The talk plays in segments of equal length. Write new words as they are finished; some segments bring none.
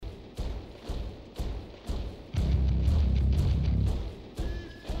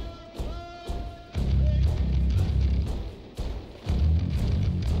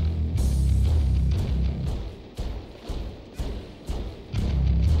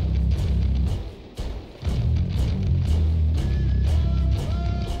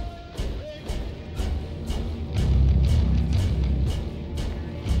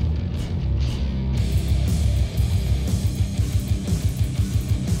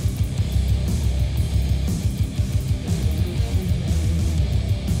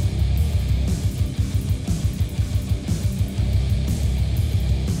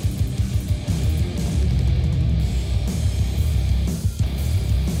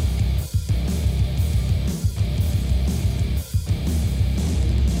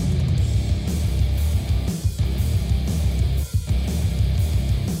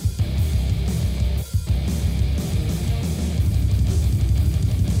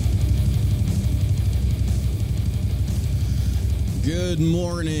Good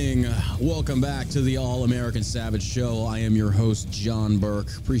morning. Welcome back to the All-American Savage Show. I am your host, John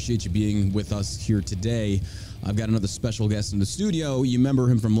Burke. Appreciate you being with us here today. I've got another special guest in the studio. You remember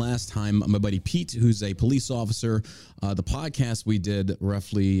him from last time, my buddy Pete, who's a police officer. The podcast we did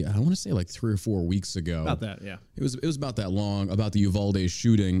roughly, I want to say like 3 or 4 weeks ago. About that, yeah. It was about that long, about the Uvalde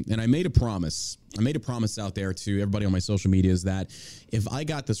shooting. And I made a promise. I made a promise out there to everybody on my social medias that if I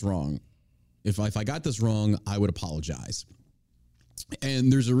got this wrong, if I got this wrong, I would apologize.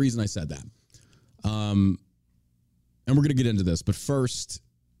 And there's a reason I said that. And we're going to get into this. But first,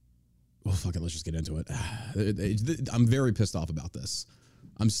 oh, fuck it, let's just get into it. I'm very pissed off about this.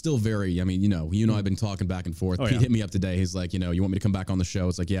 I'm still very, I mean, you know, I've been talking back and forth. Pete hit me up today. He's like, you know, you want me to come back on the show?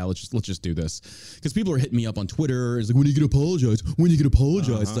 It's like, yeah, let's just do this. Because people are hitting me up on Twitter. It's like, when are you going to apologize? When are you going to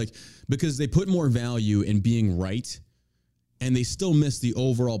apologize? It's like, because they put more value in being right. And they still miss the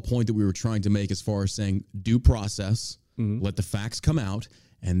overall point that we were trying to make as far as saying due process, let the facts come out,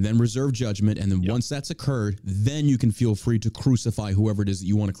 and then reserve judgment. And then once that's occurred, then you can feel free to crucify whoever it is that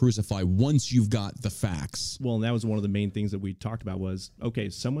you want to crucify once you've got the facts. Well, and that was one of the main things that we talked about was,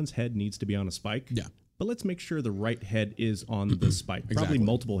 okay, someone's head needs to be on a spike. Yeah. But let's make sure the right head is on the spike. Probably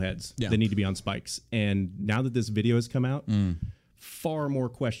multiple heads that need to be on spikes. And now that this video has come out, far more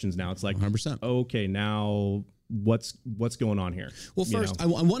questions now. It's like, 100%. Okay, now what's going on here? Well, first, I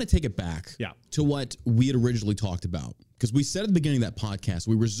want to take it back to what we had originally talked about. Because we said at the beginning of that podcast,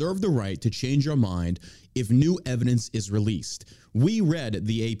 we reserve the right to change our mind if new evidence is released. We read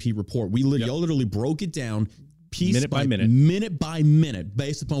the AP report. We literally broke it down minute by minute,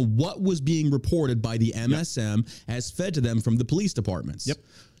 based upon what was being reported by the MSM as fed to them from the police departments.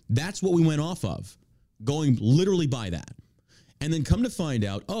 That's what we went off of, going literally by that. And then come to find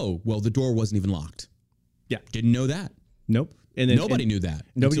out, oh, well, the door wasn't even locked. Didn't know that. Nope. And then, nobody knew that.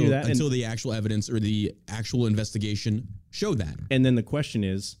 Nobody knew that until the actual evidence or the actual investigation showed that. And then the question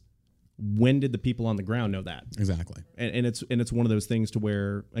is, when did the people on the ground know that? Exactly. And it's one of those things to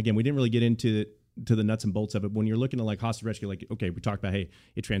where, again, we didn't really get into the nuts and bolts of it. When you're looking at like hostage rescue, like, okay, we talked about, hey,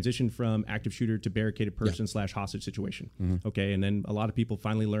 it transitioned from active shooter to barricaded person / hostage situation. Okay. And then a lot of people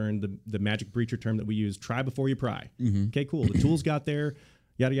finally learned the magic breacher term that we use, try before you pry. Okay, cool. The tools got there,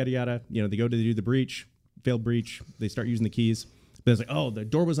 yada, yada, yada. You know, they go to do the breach, failed breach. They start using the keys. But it's like, oh, the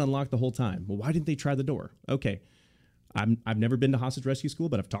door was unlocked the whole time. Well, why didn't they try the door? Okay. I've never been to hostage rescue school,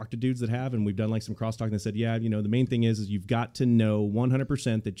 but I've talked to dudes that have, and we've done like some crosstalk and they said, yeah, you know, the main thing is you've got to know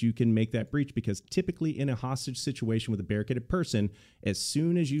 100% that you can make that breach, because typically in a hostage situation with a barricaded person, as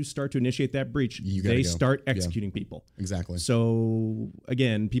soon as you start to initiate that breach, they start executing people. Exactly. So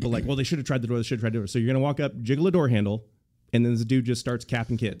again, people like, well, they should have tried the door. They should have tried the door. So you're going to walk up, jiggle a door handle, and then the dude just starts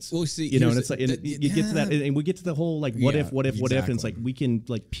capping kids. Well, see, you know, and it's like, and you get to that, and we get to the whole like, what if, and it's like we can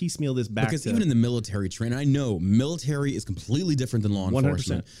like piecemeal this back. Because even in the military training, I know military is completely different than law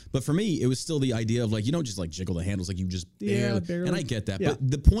enforcement. 100%. But for me, it was still the idea of like, you don't just like jiggle the handles, like you just barely. And I get that. But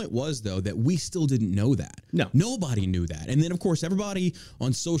the point was though that we still didn't know that. No, nobody knew that. And then of course everybody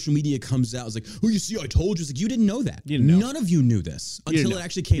on social media comes out, is like, oh, you see, I told you. It's like, you didn't know that. None of you knew this until it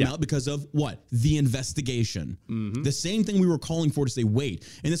actually came out because of what? The investigation. The same thing we were calling for to say, wait.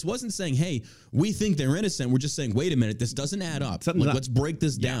 And this wasn't saying, hey, we think they're innocent. We're just saying, wait a minute, this doesn't add up. Let's break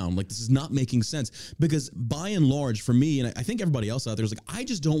this down. Like, this is not making sense. Because by and large, for me, and I think everybody else out there is like, I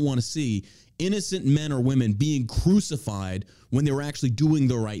just don't want to see innocent men or women being crucified when they were actually doing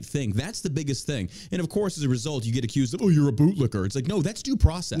the right thing. That's the biggest thing. And of course, as a result, you get accused of, oh, you're a bootlicker. It's like, no, that's due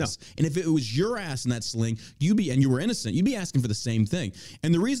process. No. And if it was your ass in that sling, and you were innocent, you'd be asking for the same thing.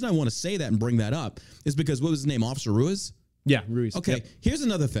 And the reason I want to say that and bring that up is because, what was his name? Officer Ruiz? Yeah, Ruiz. Okay, here's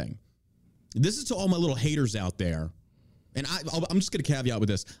another thing. This is to all my little haters out there. And I'm just going to caveat with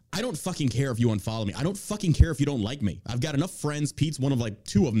this. I don't fucking care if you unfollow me. I don't fucking care if you don't like me. I've got enough friends. Pete's one of like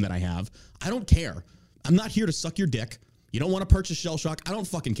 2 of them that I have. I don't care. I'm not here to suck your dick. You don't want to purchase Shell Shock. I don't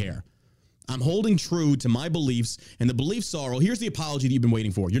fucking care. I'm holding true to my beliefs, and the beliefs are, well, here's the apology that you've been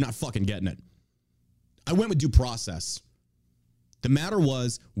waiting for. You're not fucking getting it. I went with due process. The matter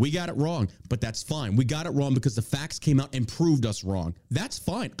was, we got it wrong, but that's fine. We got it wrong because the facts came out and proved us wrong. That's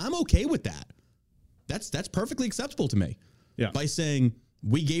fine. I'm okay with that. That's perfectly acceptable to me. Yeah. By saying,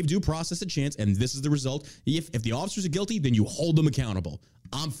 we gave due process a chance, and this is the result. If the officers are guilty, then you hold them accountable.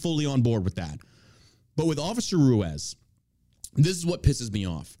 I'm fully on board with that. But with Officer Ruiz, this is what pisses me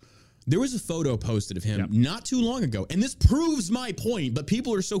off. There was a photo posted of him not too long ago, and this proves my point, but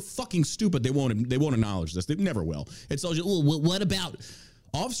people are so fucking stupid they won't acknowledge this. They never will. It's all just, well, what about...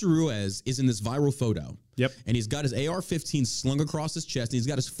 Officer Ruiz is in this viral photo. Yep. And he's got his AR-15 slung across his chest, and he's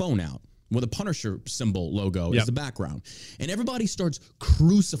got his phone out with a Punisher symbol logo as the background. And everybody starts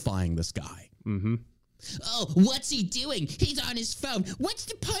crucifying this guy. Mm-hmm. Oh, what's he doing? He's on his phone. What's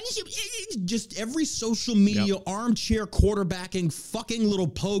the punishment? Just every social media armchair quarterbacking fucking little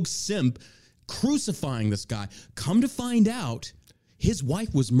pogue simp crucifying this guy. Come to find out, his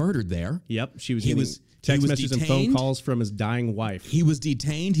wife was murdered there. Yep, she was getting text messages and phone calls from his dying wife. He was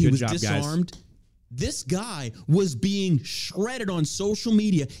detained. He was disarmed. Guys. This guy was being shredded on social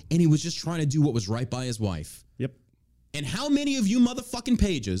media, and he was just trying to do what was right by his wife. Yep. And how many of you motherfucking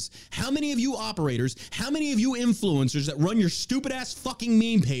pages, how many of you operators, how many of you influencers that run your stupid ass fucking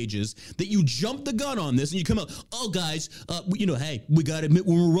meme pages that you jump the gun on this and you come out, oh guys, hey, we got to admit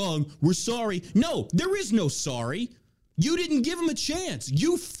when we're wrong. We're sorry. No, there is no sorry. You didn't give him a chance.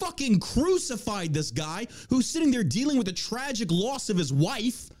 You fucking crucified this guy who's sitting there dealing with the tragic loss of his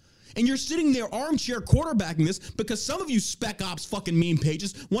wife. And you're sitting there armchair quarterbacking this because some of you spec ops fucking meme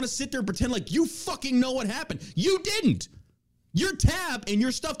pages want to sit there and pretend like you fucking know what happened. You didn't. Your tab and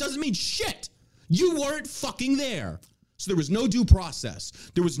your stuff doesn't mean shit. You weren't fucking there. So there was no due process.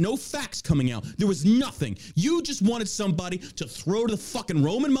 There was no facts coming out. There was nothing. You just wanted somebody to throw to the fucking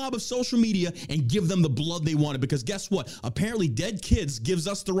Roman mob of social media and give them the blood they wanted. Because guess what? Apparently dead kids gives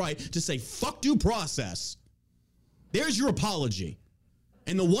us the right to say fuck due process. There's your apology.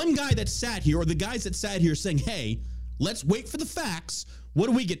 And the one guy that sat here, or the guys that sat here saying, hey, let's wait for the facts. What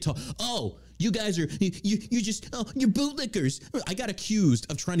do we get told? Oh, you guys are, you're bootlickers. I got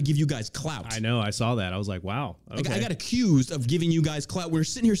accused of trying to give you guys clout. I know, I saw that. I was like, wow. Okay. I got accused of giving you guys clout. We're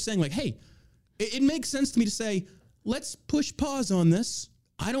sitting here saying like, hey, it makes sense to me to say, let's push pause on this.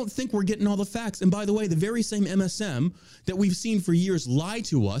 I don't think we're getting all the facts. And by the way, the very same MSM that we've seen for years lie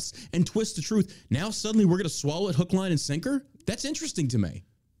to us and twist the truth. Now suddenly we're going to swallow it hook, line, and sinker? That's interesting to me.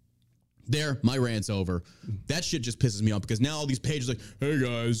 There, my rant's over. That shit just pisses me off because now all these pages are like, hey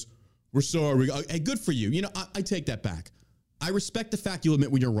guys, we're sorry. Hey, good for you. You know, I take that back. I respect the fact you'll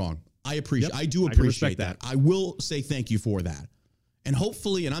admit when you're wrong. I do appreciate that. I will say thank you for that. And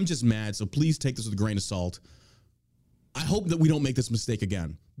hopefully, and I'm just mad, so please take this with a grain of salt. I hope that we don't make this mistake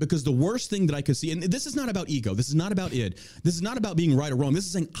again, because the worst thing that I could see, and this is not about ego. This is not about id. This is not about being right or wrong. This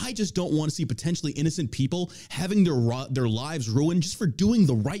is saying I just don't want to see potentially innocent people having their lives ruined just for doing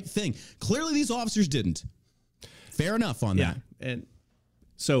the right thing. Clearly, these officers didn't. Fair enough on that. And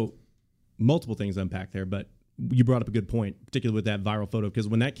so multiple things unpacked there, but you brought up a good point, particularly with that viral photo, because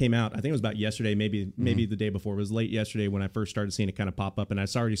when that came out, I think it was about yesterday, maybe the day before. It was late yesterday when I first started seeing it kind of pop up, and I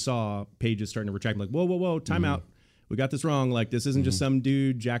already saw pages starting to retract, like, whoa, time out. We got this wrong. Like, this isn't just some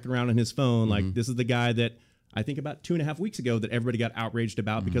dude jacking around on his phone. Like, this is the guy that I think about 2.5 weeks ago that everybody got outraged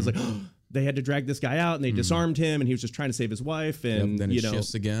about because, like, they had to drag this guy out and they disarmed him and he was just trying to save his wife. And, then it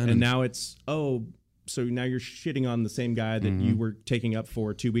shifts again. And now it's, so now you're shitting on the same guy that you were taking up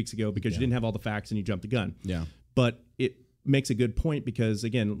for 2 weeks ago because you didn't have all the facts and you jumped the gun. Yeah. But it makes a good point because,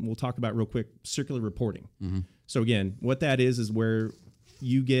 again, we'll talk about real quick circular reporting. So, again, what that is where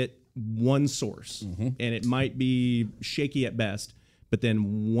you get one source and it might be shaky at best, but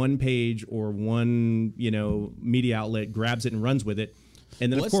then one page or one media outlet grabs it and runs with it,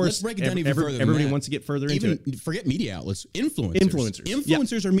 and then of course let's break it down even further than everybody that. wants to get further into it. Forget media outlets,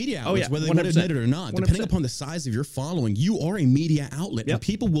 influencers are media outlets, whether they want to admit it or not. 100%. Depending upon the size of your following, you are a media outlet and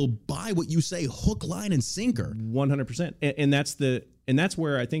people will buy what you say hook, line, and sinker. 100%. And that's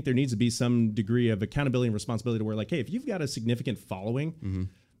where I think there needs to be some degree of accountability and responsibility to where, like, hey, if you've got a significant following,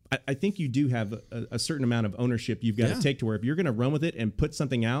 I think you do have a certain amount of ownership you've got to take to where if you're going to run with it and put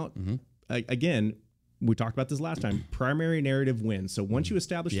something out, again, we talked about this last time, primary narrative wins. So once you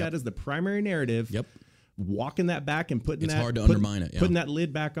establish that as the primary narrative, walking that back and putting hard to undermine it. Putting that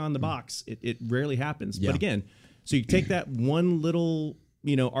lid back on the box, it rarely happens. But again, so you take that one little,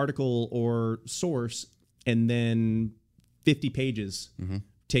 article or source and then 50 pages,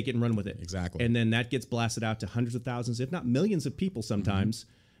 take it and run with it. Exactly. And then that gets blasted out to hundreds of thousands, if not millions of people sometimes,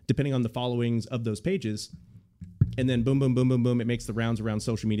 depending on the followings of those pages. And then boom, boom, boom, boom, boom. It makes the rounds around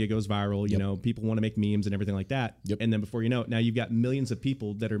social media, goes viral. You know, people want to make memes and everything like that. And then before you know it, now you've got millions of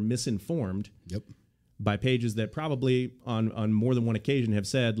people that are misinformed by pages that probably on more than one occasion have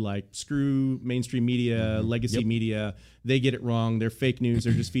said, like, screw mainstream media, legacy media. They get it wrong. They're fake news.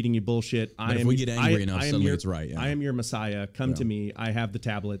 They're just feeding you bullshit. If we get angry enough, suddenly it's right. I am your messiah. Come to me. I have the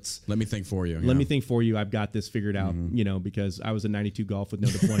tablets. Let me think for you. Let me think for you. I've got this figured out, because I was a 92 Golf with no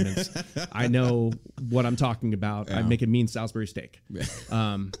deployments. I know what I'm talking about. I make a mean Salisbury steak.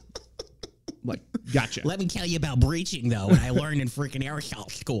 Like, gotcha. Let me tell you about breaching, though, what I learned in freaking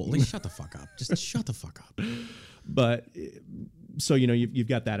airsoft school. Like, shut the fuck up. Just shut the fuck up. But so, you've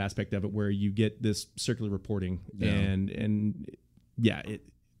got that aspect of it where you get this circular reporting and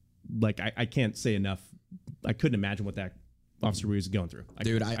I can't say enough. I couldn't imagine what that Officer Ruiz is going through.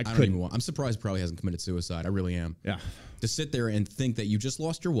 Dude, I don't even want. I'm surprised he probably hasn't committed suicide. I really am. Yeah. To sit there and think that you just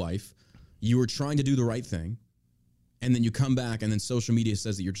lost your wife, you were trying to do the right thing, and then you come back and then social media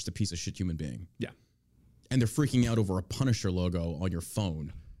says that you're just a piece of shit human being. Yeah. And they're freaking out over a Punisher logo on your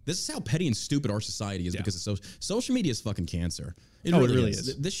phone. This is how petty and stupid our society is because of social media is fucking cancer. It really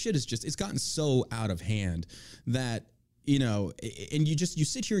is. This shit is just, it's gotten so out of hand that, you know, and you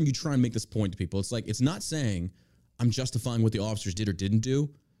sit here and you try and make this point to people. It's like, it's not saying I'm justifying what the officers did or didn't do.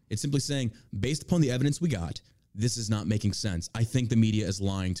 It's simply saying, based upon the evidence we got, this is not making sense. I think the media is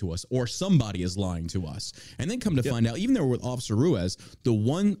lying to us, or somebody is lying to us. And then come to find out, even though with Officer Ruiz, the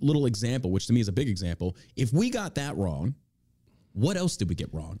one little example, which to me is a big example, if we got that wrong, what else did we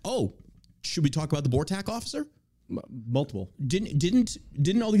get wrong? Oh, should we talk about the Bortak officer? Multiple. Didn't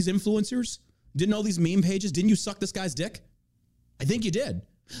all these influencers, didn't all these meme pages, didn't you suck this guy's dick? I think you did.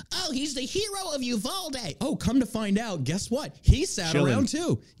 Oh, he's the hero of Uvalde. Oh, come to find out, guess what? He sat around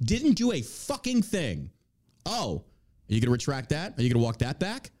too. Didn't do a fucking thing. Oh, are you going to retract that? Are you going to walk that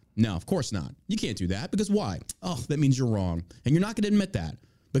back? No, of course not. You can't do that because why? Oh, that means you're wrong. And you're not going to admit that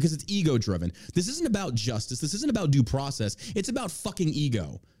because it's ego driven. This isn't about justice. This isn't about due process. It's about fucking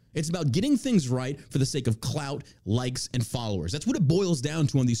ego. It's about getting things right for the sake of clout, likes, and followers. That's what it boils down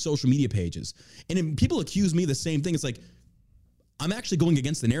to on these social media pages. And if people accuse me of the same thing, it's like, I'm actually going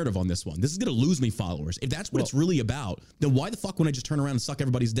against the narrative on this one. This is going to lose me followers. If that's what it's really about, then why the fuck wouldn't I just turn around and suck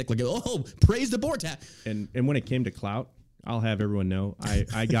everybody's dick like, oh, praise the Bortak? And when it came to clout, I'll have everyone know,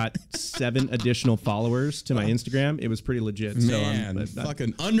 I got 7 additional followers to my Instagram. It was pretty legit. Man, so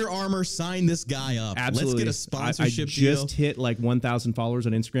fucking Under Armour, sign this guy up. Absolutely. Let's get a sponsorship I just hit like 1,000 followers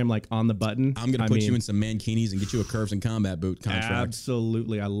on Instagram, like on the button. I'm going to put you in some mankinis and get you a Curves and Combat boot contract.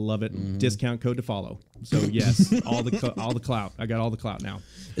 Absolutely. I love it. Discount code to follow. So yes, all the clout. I got all the clout now.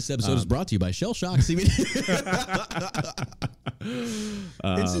 This episode is brought to you by Shell Shock CBD.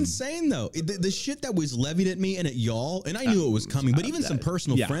 It's insane though. The shit that was levied at me and at y'all, and I knew it was coming, but even some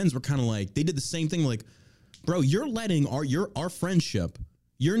personal friends were kind of like, they did the same thing. Like, bro, you're letting our friendship,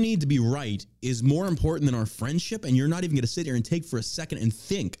 your need to be right is more important than our friendship, and you're not even going to sit here and take for a second and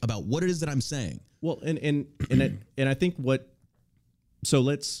think about what it is that I'm saying. Well, and I think so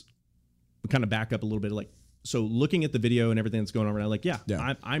let's kind of back up a little bit. Like, so looking at the video and everything that's going on right now, like,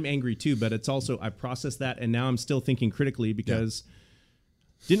 I'm angry too, but it's also, I processed that and now I'm still thinking critically because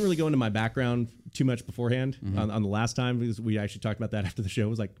didn't really go into my background too much beforehand on the last time because we actually talked about that after the show. It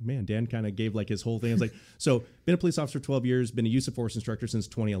was like, man, Dan kind of gave like his whole thing. I was like, so been a police officer for 12 years, been a use of force instructor since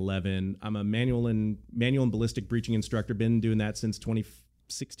 2011. I'm a manual and ballistic breaching instructor. Been doing that since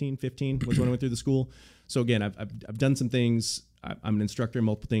 2016, 15 was when I went through the school. So again, I've done some things. I'm an instructor in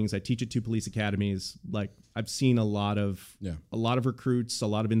multiple things. I teach at 2 police academies. Like, I've seen a lot of recruits, a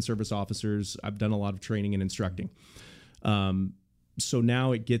lot of in-service officers. I've done a lot of training and instructing. So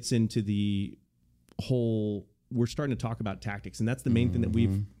now it gets into the whole, we're starting to talk about tactics. And that's the main thing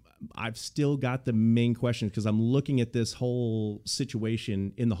that I've still got the main question because I'm looking at this whole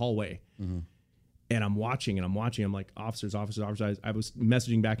situation in the hallway. And I'm watching. I'm like, officers. I was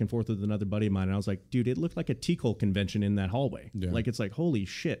messaging back and forth with another buddy of mine. And I was like, dude, it looked like a T-Cole convention in that hallway. Yeah. Like, it's like, holy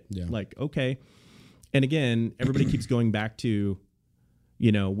shit. Yeah. Like, okay. And again, everybody keeps going back to,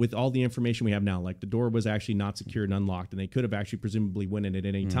 you know, with all the information we have now, like the door was actually not secured and unlocked, and they could have actually presumably went in at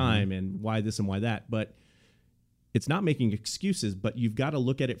any time, and why this and why that. But it's not making excuses, but you've got to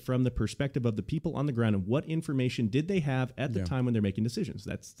look at it from the perspective of the people on the ground and what information did they have at the time when they're making decisions.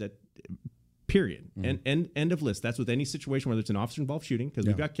 That's that. Period. And end of list. That's with any situation, whether it's an officer-involved shooting, because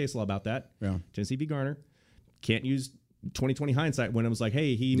we've got case law about that. Yeah. Tennessee v. Garner. Can't use 2020 hindsight when it was like,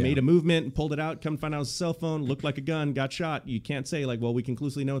 hey, he made a movement and pulled it out, come find out it was a cell phone, looked like a gun, got shot. You can't say like, well, we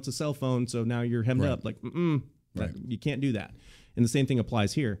conclusively know it's a cell phone, so now you're hemmed up. Like, you can't do that. And the same thing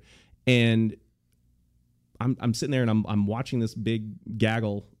applies here. And I'm sitting there and I'm watching this big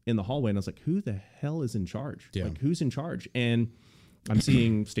gaggle in the hallway, and I was like, who the hell is in charge? Yeah. Like, who's in charge? And I'm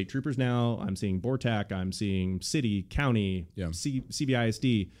seeing state troopers now. I'm seeing Bortak. I'm seeing city, county,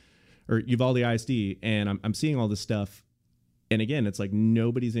 CVISD, or Uvalde ISD, and I'm seeing all this stuff. And again, it's like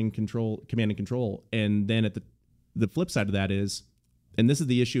nobody's in control, command and control. And then at the flip side of that is, and this is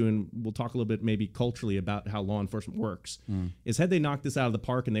the issue, and we'll talk a little bit maybe culturally about how law enforcement works, is had they knocked this out of the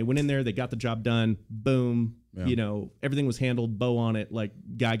park and they went in there, they got the job done, boom, you know, everything was handled, bow on it, like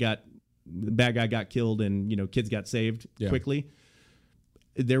the bad guy got killed and, you know, kids got saved quickly.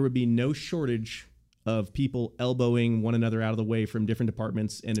 There would be no shortage of people elbowing one another out of the way from different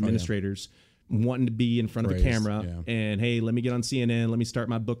departments and administrators wanting to be in front of the camera and, hey, let me get on CNN, let me start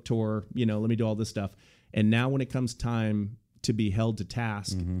my book tour, you know, let me do all this stuff. And now when it comes time to be held to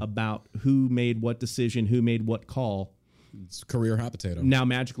task about who made what decision, who made what call, It's career hot potato. Now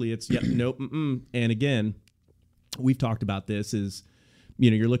magically it's nope. And again, we've talked about this is,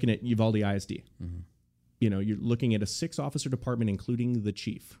 you're looking at Uvalde ISD. You're looking at a 6-officer department, including the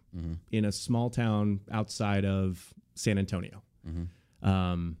chief, in a small town outside of San Antonio.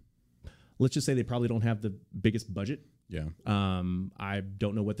 Let's just say they probably don't have the biggest budget. Yeah. I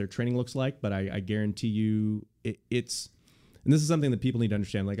don't know what their training looks like, but I guarantee you it's, and this is something that people need to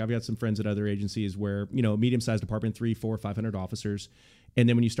understand. Like I've got some friends at other agencies where, medium-sized department, 300, 400, 500 officers. And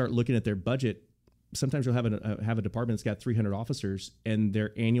then when you start looking at their budget, sometimes you'll have a department that's got 300 officers, and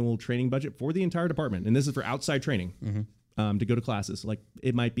their annual training budget for the entire department, and this is for outside training, to go to classes, like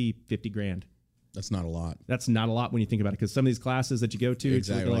it might be $50,000. That's not a lot. That's not a lot when you think about it, because some of these classes that you go to,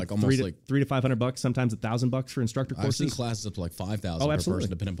 exactly, it's like almost $300 to $500, sometimes $1,000 for instructor courses. I've seen classes up to like $5,000 per person,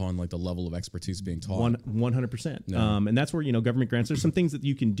 depending upon like the level of expertise being taught. 100%. No. And that's where government grants. There's some things that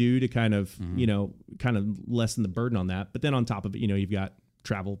you can do to kind of lessen the burden on that. But then on top of it, you've got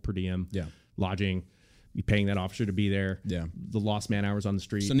travel per diem, lodging. You paying that officer to be there. Yeah. The lost man hours on the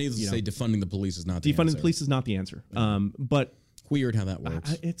street. So needless to say, defunding the police is not the answer. Defunding the police is not the answer. But weird how that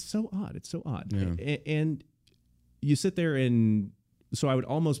works. It's so odd. It's so odd. Yeah. And you sit there, and so I would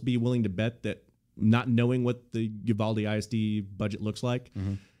almost be willing to bet that, not knowing what the Uvalde ISD budget looks like,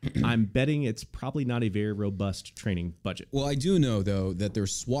 I'm betting it's probably not a very robust training budget. Well, I do know though that their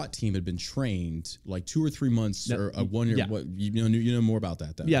SWAT team had been trained like 2 or 3 months or 1 year. Yeah. What, you know more about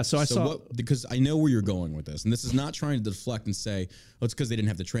that though. Yeah. So I saw because I know where you're going with this, and this is not trying to deflect and say, oh, it's because they didn't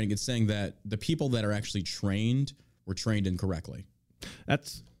have the training. It's saying that the people that are actually trained were trained incorrectly.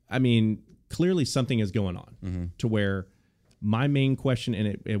 Clearly something is going on to where my main question,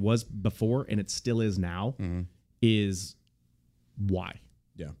 and it was before and it still is now, is why?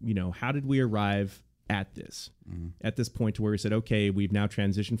 Yeah. How did we arrive at this point to where we said, okay, we've now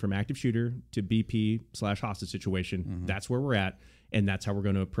transitioned from active shooter to BP/hostage situation. That's where we're at. And that's how we're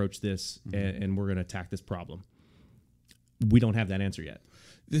going to approach this. And we're going to attack this problem. We don't have that answer yet.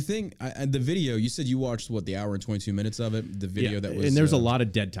 The thing, the video, you said you watched, the hour and 22 minutes of it? The video that was... And there's a lot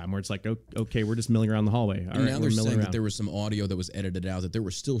of dead time where it's like, okay, we're just milling around the hallway. All right, now they're saying that there was some audio that was edited out, that there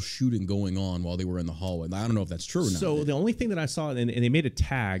was still shooting going on while they were in the hallway. I don't know if that's true or not. So the only thing that I saw, and they made a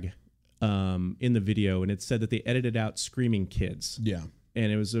tag in the video, and it said that they edited out screaming kids. Yeah.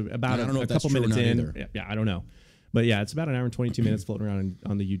 And it was about a couple minutes in. Yeah, I don't know. But yeah, it's about an hour and 22 minutes floating around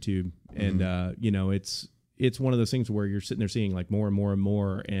on the YouTube. And, it's one of those things where you're sitting there seeing like more and more and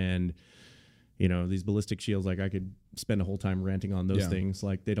more, and these ballistic shields, like I could spend a whole time ranting on those things.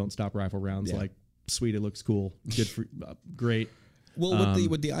 Like they don't stop rifle rounds. Like sweet, it looks cool, good for great. Well,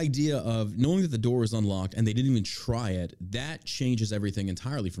 with the idea of knowing that the door is unlocked and they didn't even try it, that changes everything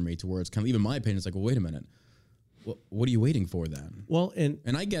entirely for me, to where it's kind of, even my opinion, it's like, well, wait a minute. What are you waiting for then? Well, and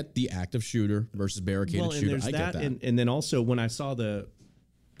I get the active shooter versus barricaded shooter. I get that. And then also when I saw the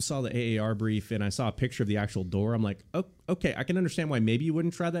AAR brief and I saw a picture of the actual door, I'm like, oh, okay, I can understand why maybe you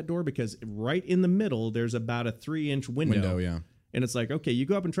wouldn't try that door, because right in the middle there's about a 3-inch window. Yeah. And it's like, okay, you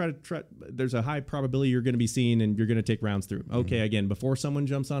go up and try. There's a high probability you're going to be seen and you're going to take rounds through. Okay, again, before someone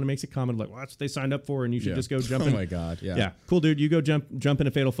jumps on and makes a comment like, well, that's what they signed up for, and you should just go jump in. Oh my God, yeah. Yeah, cool, dude. You go jump in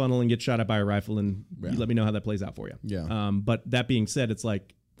a fatal funnel and get shot at by a rifle, and you let me know how that plays out for you. Yeah. But that being said, it's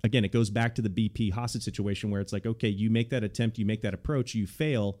like, again, it goes back to the BP hostage situation where it's like, okay, you make that attempt, you make that approach, you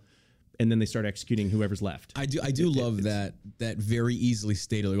fail, and then they start executing whoever's left. I do love that very easily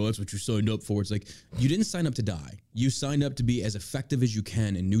stated, like, oh, that's what you signed up for. It's like, you didn't sign up to die. You signed up to be as effective as you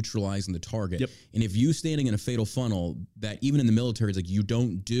can in neutralizing the target. Yep. And if you standing in a fatal funnel that even in the military is like you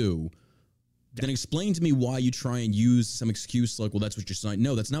don't do, then explain to me why you try and use some excuse like, well, that's what you signed.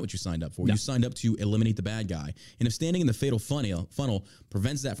 No, that's not what you signed up for. No. You signed up to eliminate the bad guy. And if standing in the fatal funnel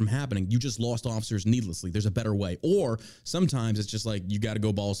prevents that from happening, you just lost officers needlessly. There's a better way. Or sometimes it's just like, you got to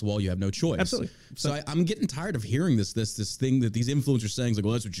go balls to the wall. You have no choice. Absolutely. So I'm getting tired of hearing this thing that these influencers are saying, like,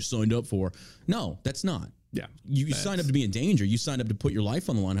 well, that's what you signed up for. No, that's not. Yeah. You signed up to be in danger. You signed up to put your life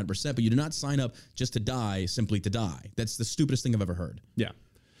on the line 100%, but you did not sign up just to die, simply to die. That's the stupidest thing I've ever heard. Yeah.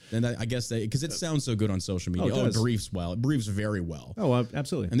 And I guess because it sounds so good on social media. It briefs well. It briefs very well. Oh,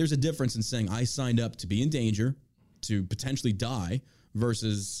 absolutely. And there's a difference in saying I signed up to be in danger, to potentially die,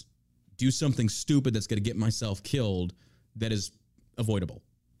 versus do something stupid that's going to get myself killed that is avoidable.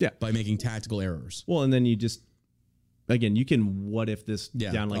 Yeah. By making tactical errors. Well, and then you just, again, you can what if this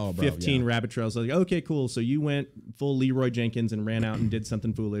down like 15 rabbit trails. Like, okay, cool. So you went full Leroy Jenkins and ran out and did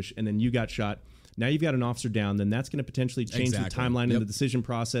something foolish, and then you got shot. Now you've got an officer down, then that's going to potentially change the timeline and the decision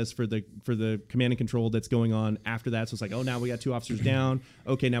process for the command and control that's going on after that. So it's like, oh, now we got 2 officers down.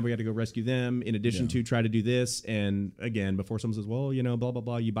 Okay, now we got to go rescue them in addition to try to do this. And again, before someone says, well, blah, blah,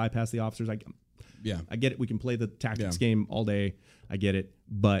 blah, you bypass the officers. Yeah. I get it. We can play the tactics game all day. I get it.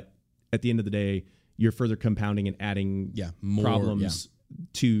 But at the end of the day, you're further compounding and adding more problems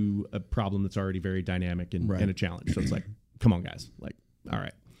to a problem that's already very dynamic and a challenge. So it's like, come on, guys. Like, all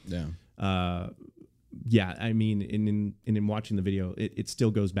right. Yeah. Yeah. I mean, in watching the video, it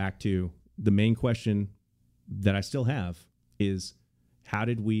still goes back to the main question that I still have is, how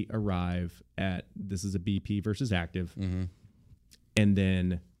did we arrive at this is a BP versus active? Mm-hmm. And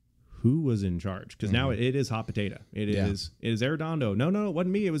then who was in charge? Because now it is hot potato. It is Arredondo. No, it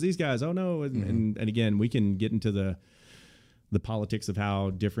wasn't me. It was these guys. Oh no. And again, we can get into the politics of how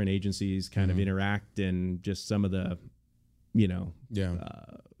different agencies kind of interact and just some of the,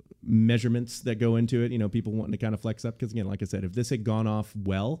 measurements that go into it. People wanting to kind of flex up. Because again, like I said, if this had gone off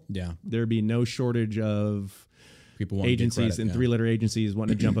well, there'd be no shortage of people agencies and 3-letter agencies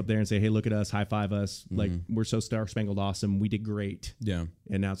wanting to jump up there and say, hey, look at us, high five us. Like, we're so Star Spangled Awesome. We did great. Yeah.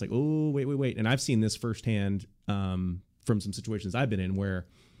 And now it's like, oh, wait. And I've seen this firsthand from some situations I've been in where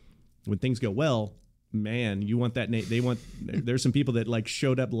when things go well, man, you want that name. There's some people that like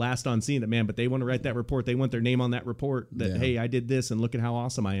showed up last on scene but they want to write that report. They want their name on that report that, hey, I did this and look at how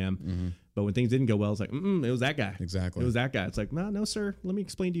awesome I am. But when things didn't go well, it's like, it was that guy. Exactly. It was that guy. It's like, no, sir. Let me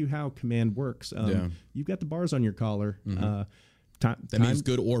explain to you how command works. You've got the bars on your collar. That means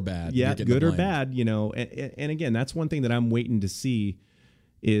good or bad. Yeah, good or bad, and again, that's one thing that I'm waiting to see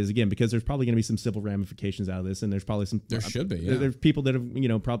is, again, because there's probably going to be some civil ramifications out of this, and there's probably some. There should be. There's people that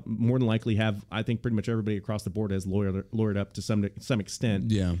have, more than likely have. I think pretty much everybody across the board has lawyered up to some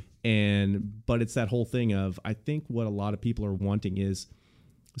extent. Yeah. But it's that whole thing of, I think what a lot of people are wanting is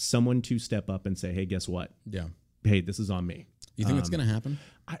someone to step up and say, hey, guess what? Yeah. Hey, this is on me. You think it's going to happen?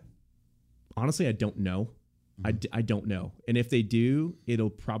 Honestly, I don't know. I don't know. And if they do, it'll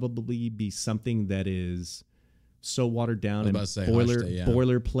probably be something that is so watered down and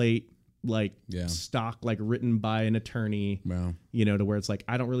boilerplate, like stock, like written by an attorney, to where it's like,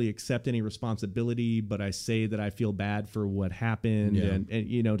 I don't really accept any responsibility, but I say that I feel bad for what happened. And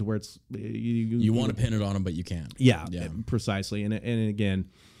to where it's, you want to pin it on them, but you can't. Yeah. Precisely. And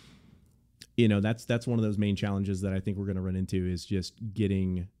again, that's one of those main challenges that I think we're going to run into is just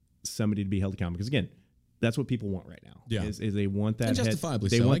getting somebody to be held accountable. Because again, that's what people want right now. Yeah, is they want that head,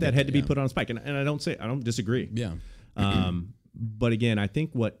 they want that head to be put on a spike, and I don't disagree. Yeah, but again, I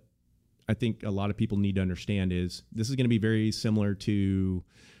think a lot of people need to understand is this is going to be very similar to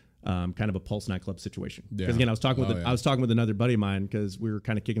kind of a Pulse nightclub situation. Because again, I was talking with another buddy of mine because we were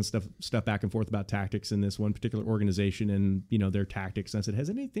kind of kicking stuff back and forth about tactics in this one particular organization and their tactics. And I said,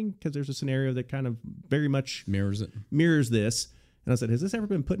 has anything, because there's a scenario that kind of very much mirrors this. And I said, has this ever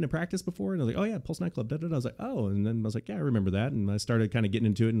been put into practice before? And I was like, oh yeah, Pulse nightclub. Da, da, da. I was like, oh, and then I was like, yeah, I remember that. And I started kind of getting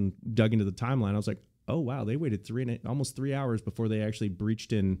into it and dug into the timeline. I was like, oh wow, they waited almost 3 hours before they actually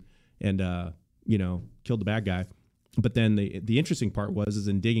breached in and killed the bad guy. But then the interesting part is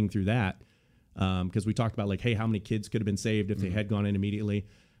in digging through that, because we talked about like, hey, how many kids could have been saved if they had gone in immediately.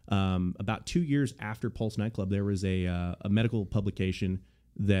 About 2 years after Pulse nightclub, there was a medical publication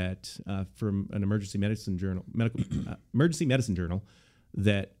that from an emergency medicine journal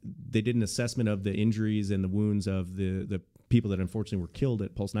that they did an assessment of the injuries and the wounds of the people that unfortunately were killed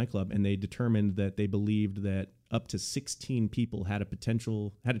at Pulse nightclub, and they determined that they believed that up to 16 people had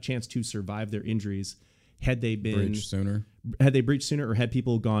a chance to survive their injuries had they breached sooner, or had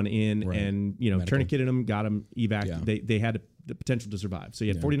people gone in and tourniqueted them, got them evac. Yeah. They had the potential to survive. So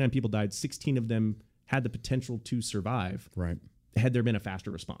you had 49 people died, 16 of them had the potential to survive. Right. Had there been a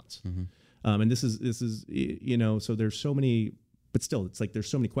faster response. And this is so there's so many, but still it's like there's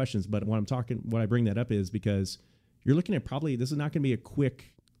so many questions. But what I bring that up is because you're looking at this is not going to be a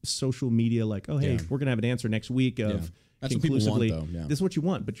quick social media like, oh hey, we're going to have an answer next week of that's what people want, though. Yeah. This is what you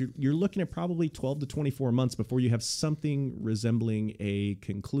want, but you're looking at probably 12 to 24 months before you have something resembling a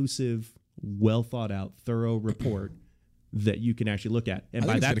conclusive, well thought out, thorough report that you can actually look at. And I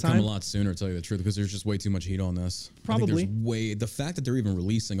by think that it's time, come a lot sooner, to tell you the truth, because there's just way too much heat on this. Probably. The fact that they're even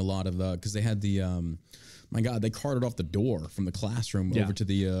releasing a lot of because they had the, my God, they carted off the door from the classroom over to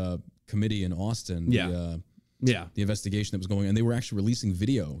the committee in Austin. The investigation that was going on. And they were actually releasing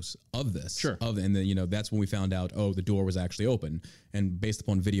videos of this. Sure. And then, that's when we found out, the door was actually open. And based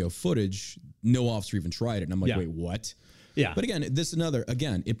upon video footage, no officer even tried it. And I'm like, wait, what? Yeah. But again,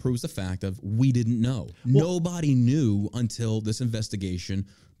 it proves the fact of we didn't know. Nobody knew until this investigation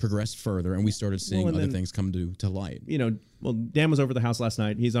progressed further and we started seeing other things come to light. Dan was over the house last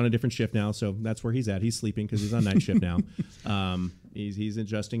night. He's on a different shift now, so that's where he's at. He's sleeping because he's on night shift now. He's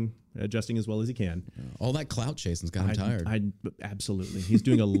adjusting as well as he can. All that clout chasing's got him tired. Absolutely. He's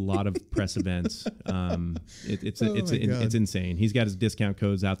doing a lot of press events. It's insane. He's got his discount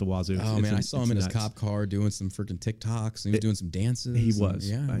codes out the wazoo. I saw him in his cop car doing some freaking TikToks, and he was doing some dances. He was.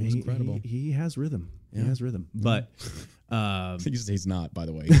 Yeah, it was incredible. He has rhythm. Yeah. He has rhythm. But he's not, by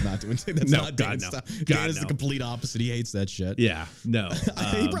the way. He's not doing that's no, not God, Dan's no. stuff. God, Dan is the no. complete opposite. He hates that shit. Yeah. No.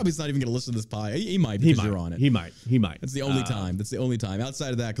 He probably's not even going to listen to this pie. He might because you're on it. He might. That's the only time. That's the only time.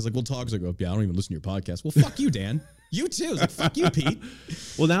 Outside of that, because like we'll talk, like, yeah, I don't even listen to your podcast. Well, fuck you, Dan. You too. It's like, fuck you, Pete.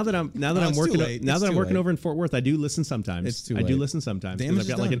 Well, now that I'm working late. over in Fort Worth, I do listen sometimes. It's too I late. do listen sometimes because I've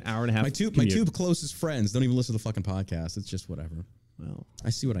got like an hour and a half. My two closest friends don't even listen to the fucking podcast. It's just whatever. Well, I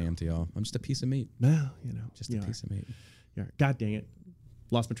see what I am to y'all. I'm just a piece of meat. Well, Just a piece of meat. Yeah. God dang it.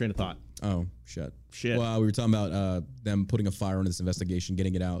 Lost my train of thought. Oh, shit. Well, we were talking about them putting a fire on this investigation,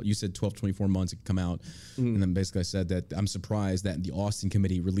 getting it out. You said 12, 24 months it could come out. And then basically I said that I'm surprised that the Austin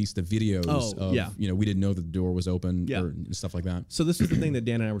committee released the videos of, we didn't know that the door was open or stuff like that. So this is the thing that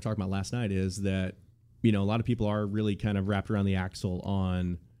Dan and I were talking about last night is that, a lot of people are really kind of wrapped around the axle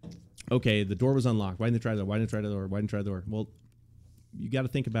on, okay, the door was unlocked. Why didn't they try the door? Why didn't they try the door? Why didn't they try the door? Well, you got to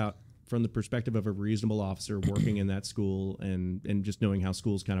think about from the perspective of a reasonable officer working in that school and just knowing how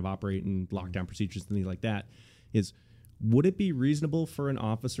schools kind of operate and lockdown procedures and things like that is, would it be reasonable for an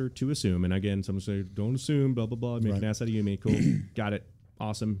officer to assume, and again, someone say, don't assume, blah, blah, blah, make an ass out of you, me, cool, got it,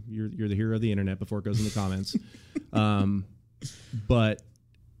 awesome, you're the hero of the internet before it goes in the comments. But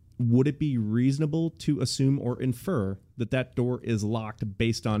would it be reasonable to assume or infer that door is locked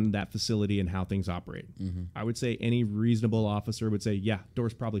based on that facility and how things operate? Mm-hmm. I would say any reasonable officer would say, yeah,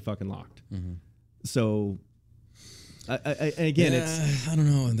 door's probably fucking locked. Mm-hmm. So, again, it's... I don't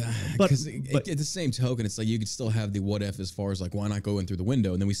know. Because at the same token, it's like you could still have the what if as far as like, why not go in through the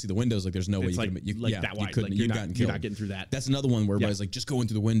window? And then we see the windows, like there's no way you could... You're not getting through that. That's another one where everybody's like, just go in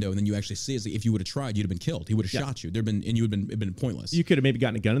through the window, and then you actually see it. Like, if you would have tried, you'd have been killed. He would have shot you. It'd been pointless. You could have maybe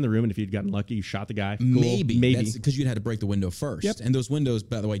gotten a gun in the room, and if you'd gotten lucky, you shot the guy. Cool. Maybe. That's because you'd had to break the window first. Yep. And those windows,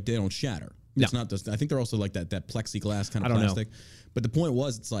 by the way, they don't shatter. It's not I think they're also like that plexiglass kind of plastic. But the point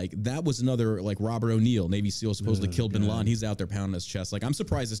was, it's like, that was another, like, Robert O'Neill, Navy SEAL, supposedly killed Bin Laden. He's out there pounding his chest. Like, I'm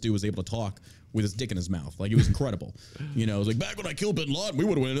surprised this dude was able to talk with his dick in his mouth. Like, it was incredible. It was like, back when I killed Bin Laden, we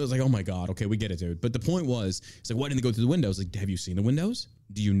would have won. It was like, oh my God, okay, we get it, dude. But the point was, it's like, why didn't they go through the windows? Like, have you seen the windows?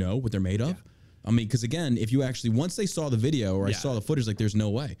 Do you know what they're made of? Yeah. I mean, because again, if you actually, once they saw the video or I saw the footage, like, there's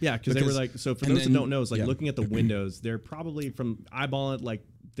no way. Yeah, because they were like, so for those that don't know, it's like looking at the windows, they're probably from eyeballing it, like,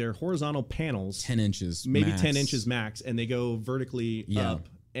 they're horizontal panels. 10 inches maybe max. 10 inches max, and they go vertically up.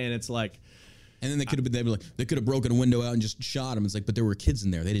 And it's like, and then they could have broken a window out and just shot him. It's like, but there were kids in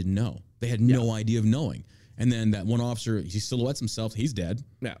there. They didn't know. They had no idea of knowing. And then that one officer, he silhouettes himself. He's dead.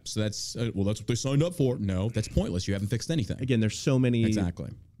 Yeah. So that's that's what they signed up for. No, that's pointless. You haven't fixed anything. Again, there's so many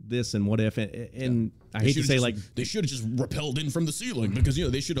this and what if, and I hate to say like they should have just rappelled in from the ceiling because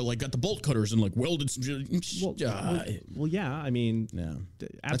they should have like got the bolt cutters and like welded some shit. Well, yeah. I mean,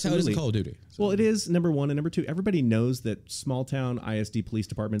 absolutely. That's how it is in Call of Duty. So. Well, it is, number one, and number two. Everybody knows that small town ISD police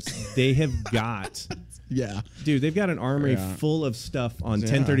departments, they have got dude, they've got an armory full of stuff on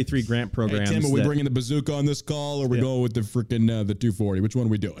 1033 grant programs. Hey, Tim, are we bringing the bazooka on this call, or are we going with the freaking the 240? Which one are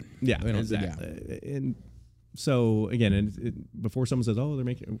we doing? Yeah, exactly. And so again, before someone says, "Oh,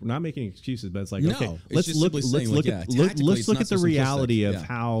 we're not making excuses," but it's like, okay, let's look at the reality of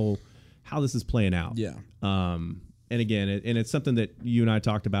how this is playing out. Yeah. And again, and it's something that you and I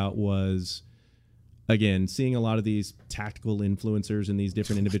talked about was, again, seeing a lot of these tactical influencers and these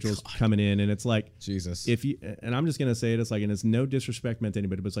different individuals coming in, and it's like, Jesus. If you, and I'm just gonna say it, it's like, and it's no disrespect meant to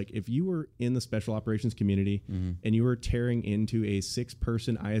anybody, but it's like, if you were in the special operations community and you were tearing into a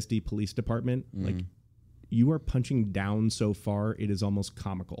 6-person ISD police department, like, you are punching down so far, it is almost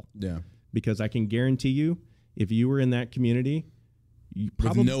comical. Yeah. Because I can guarantee you, if you were in that community, you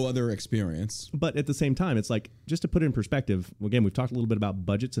probably with no other experience. But at the same time, it's like, just to put it in perspective, again, we've talked a little bit about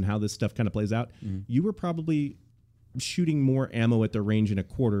budgets and how this stuff kind of plays out. You were probably shooting more ammo at the range in a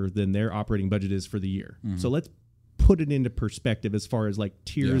quarter than their operating budget is for the year. So let's put it into perspective as far as like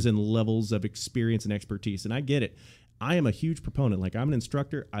tiers and levels of experience and expertise. And I get it. I am a huge proponent. Like, I'm an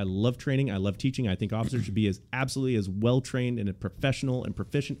instructor. I love training. I love teaching. I think officers should be as absolutely as well trained and as professional and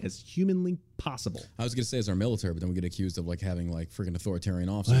proficient as humanly possible. I was going to say as our military, but then we get accused of like having like freaking authoritarian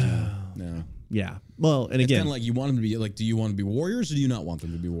officers. No. Yeah. Well, and again, kind of like, you want them to be like, do you want them to be warriors or do you not want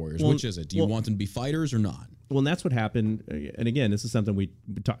them to be warriors? Which is it? Do you want them to be fighters or not? Well, and that's what happened. And again, this is something we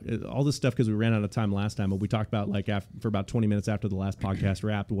talked, all this stuff, because we ran out of time last time, but we talked about like for about 20 minutes after the last podcast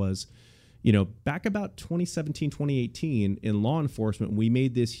wrapped was, back about 2017, 2018 in law enforcement, we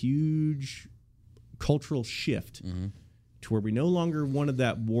made this huge cultural shift to where we no longer wanted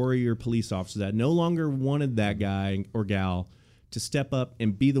that warrior police officer, that no longer wanted that guy or gal to step up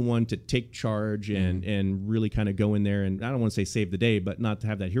and be the one to take charge and really kind of go in there and, I don't want to say save the day, but not to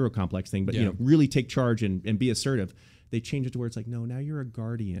have that hero complex thing, but really take charge and be assertive. They change it to where it's like, no, now you're a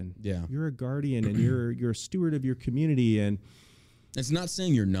guardian. Yeah. You're a guardian and you're a steward of your community. And it's not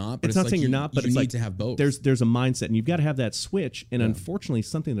saying you're not, but it's not saying you're not, but you it's need like to have both. There's a mindset, and you've got to have that switch. And unfortunately,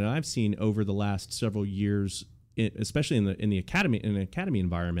 something that I've seen over the last several years, especially in the academy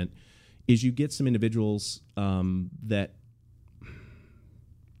environment, is you get some individuals that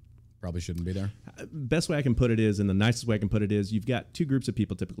probably shouldn't be there. Best way I can put it is, and the nicest way I can put it is, you've got two groups of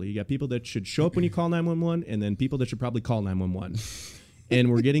people typically. You got people that should show up when you call 911, and then people that should probably call 911. And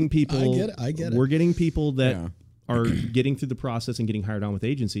we're getting people. I get it. We're getting people that are getting through the process and getting hired on with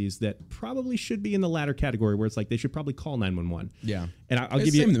agencies that probably should be in the latter category, where it's like they should probably call 911. Yeah, and I'll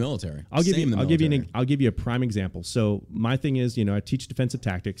give you same in the military. I'll give you a prime example. So my thing is, I teach defensive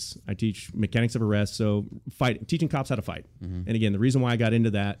tactics. I teach mechanics of arrest. So teaching cops how to fight. And again, the reason why I got into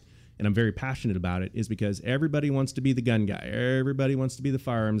that, and I'm very passionate about it, is because everybody wants to be the gun guy. Everybody wants to be the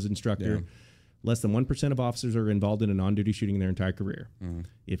firearms instructor. Yeah. Less than 1% of officers are involved in an on-duty shooting in their entire career.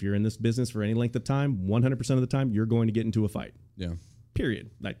 If you're in this business for any length of time, 100% of the time, you're going to get into a fight. Yeah. Period.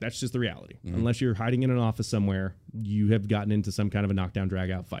 Like, that's just the reality. Unless you're hiding in an office somewhere, you have gotten into some kind of a knockdown,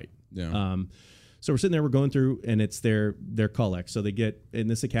 drag-out fight. Yeah. So we're sitting there, we're going through, and it's their collect. So they get, in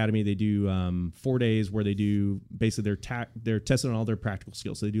this academy, they do 4 days where they do, basically they're testing on all their practical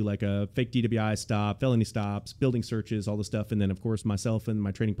skills. So they do like a fake DWI stop, felony stops, building searches, all this stuff. And then, of course, myself and my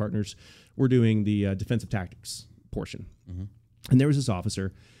training partners, we're doing the defensive tactics portion. And there was this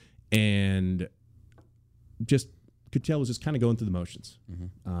officer, and just could tell was just kind of going through the motions.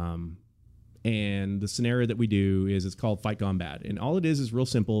 And the scenario that we do is, it's called Fight Gone Bad. And all it is real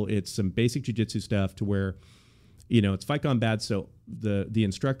simple. It's some basic jiu-jitsu stuff to where, it's Fight Gone Bad. So the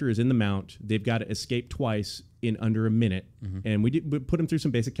instructor is in the mount. They've got to escape twice in under a minute. And we put them through some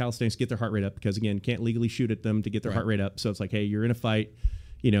basic calisthenics, get their heart rate up, because, again, can't legally shoot at them to get their heart rate up. So it's like, hey, you're in a fight,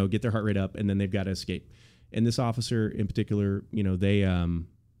 get their heart rate up, and then they've got to escape. And this officer in particular, they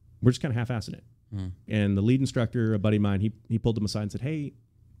we're just kind of half-assing it. And the lead instructor, a buddy of mine, he pulled them aside and said, hey,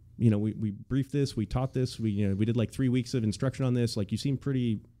 we briefed this, we taught this, we did like 3 weeks of instruction on this. Like, you seem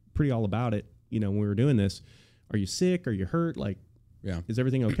pretty all about it, when we were doing this. Are you sick? Are you hurt? Like, is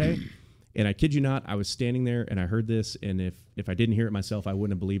everything okay? And I kid you not, I was standing there and I heard this, and if I didn't hear it myself, I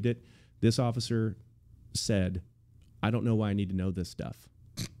wouldn't have believed it. This officer said, I don't know why I need to know this stuff.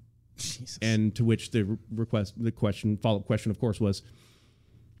 Jesus. And to which the follow-up question, of course, was,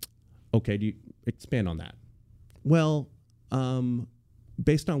 okay, do you expand on that? Well,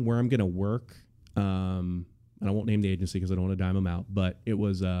 based on where I'm going to work, and I won't name the agency because I don't want to dime them out, but it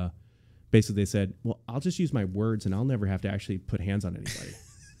was basically they said, well, I'll just use my words and I'll never have to actually put hands on anybody.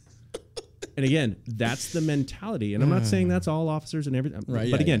 And again, that's the mentality. And I'm not saying that's all officers and everything. Right,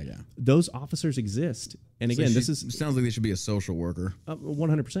 but again, those officers exist. And again, so it sounds like they should be a social worker.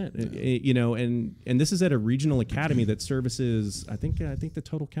 100%. And this is at a regional academy that services, I think the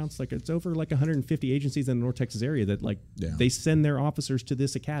total counts like it's over like 150 agencies in the North Texas area that they send their officers to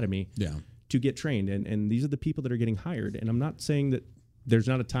this academy to get trained. And these are the people that are getting hired. And I'm not saying that there's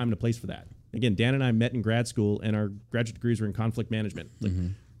not a time and a place for that. Again, Dan and I met in grad school, and our graduate degrees were in conflict management.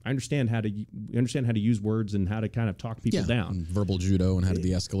 I understand how to use words and how to kind of talk people down. And verbal judo and how to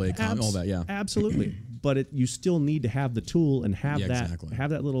de-escalate, all that. Yeah, absolutely. But you still need to have the tool and have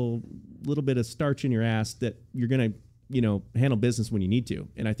that little bit of starch in your ass that you're gonna handle business when you need to.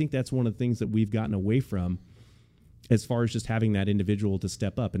 And I think that's one of the things that we've gotten away from, as far as just having that individual to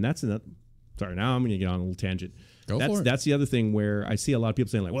step up. And that's another. Sorry, now I'm going to get on a little tangent. That's the other thing where I see a lot of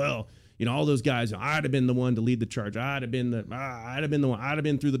people saying like, well, all those guys, I'd have been the one to lead the charge. I'd have been the one. I'd have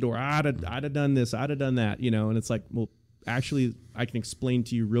been through the door. I'd have done this. I'd have done that. And it's like, well, actually, I can explain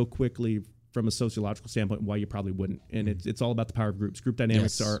to you real quickly from a sociological standpoint why you probably wouldn't. And it's all about the power of groups. Group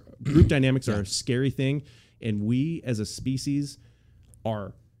dynamics are a scary thing, and we as a species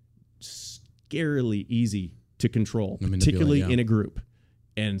are scarily easy to control, particularly in a group.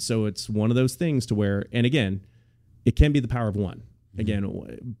 And so it's one of those things to where, and again, it can be the power of one.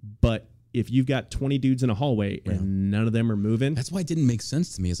 Again, but if you've got 20 dudes in a hallway and none of them are moving. That's why it didn't make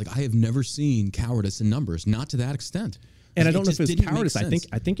sense to me. It's like, I have never seen cowardice in numbers, not to that extent. And I don't know if it was cowardice.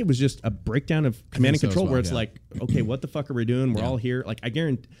 I think it was just a breakdown of command and control where it's like, okay, what the fuck are we doing? We're all here. Like, I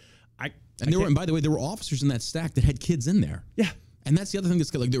guarantee. And by the way, there were officers in that stack that had kids in there. Yeah. And that's the other thing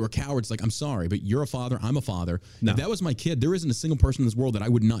that's like, they were cowards. Like, I'm sorry, but you're a father. I'm a father. No. If that was my kid, there isn't a single person in this world that I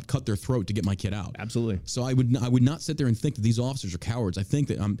would not cut their throat to get my kid out. Absolutely. So I would not sit there and think that these officers are cowards. I think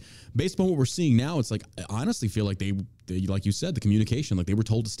that based upon what we're seeing now, it's like, I honestly feel like they, like you said, the communication, like they were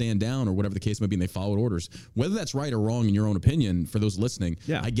told to stand down or whatever the case may be, and they followed orders. Whether that's right or wrong in your own opinion, for those listening,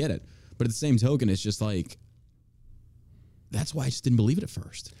 I get it. But at the same token, it's just like, that's why I just didn't believe it at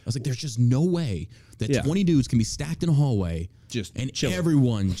first. I was like, there's just no way that 20 dudes can be stacked in a hallway and chilling.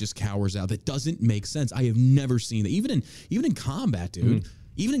 Everyone just cowers out. That doesn't make sense. I have never seen that. Even in combat, dude.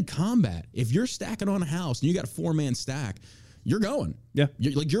 Even in combat, if you're stacking on a house and you got a 4-man stack, you're going. Yeah.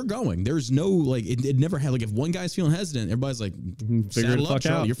 You're going. There's no, like, it never had, like, if one guy's feeling hesitant, everybody's like, saddle up,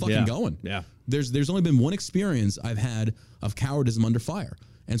 Charlie. You're fucking going. Yeah. There's only been one experience I've had of cowardism under fire.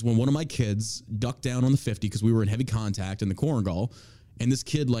 And it's when one of my kids ducked down on the 50 because we were in heavy contact in the Korengal. And this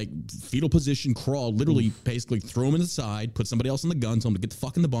kid, like, fetal position, crawled, literally, basically threw him in the side, put somebody else on the gun, told him to get the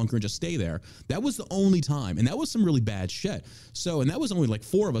fuck in the bunker and just stay there. That was the only time. And that was some really bad shit. So, and that was only like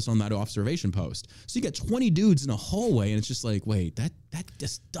 4 of us on that observation post. So you got 20 dudes in a hallway, and it's just like, wait, that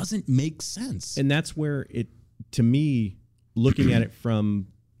just doesn't make sense. And that's where it, to me, looking at it from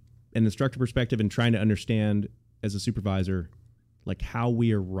an instructor perspective and trying to understand as a supervisor, like how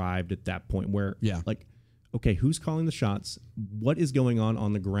we arrived at that point where, like, okay, who's calling the shots? What is going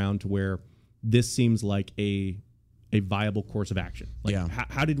on the ground to where this seems like a viable course of action? Like,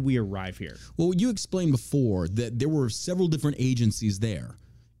 how did we arrive here? Well, you explained before that there were several different agencies there,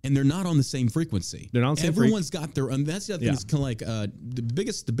 and they're not on the same frequency. They're not on the same Everyone's got their own. That's the other thing. It's kind of like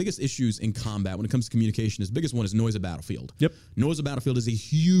the biggest issues in combat when it comes to communication. The biggest one is noise of battlefield. Yep. Noise of battlefield is a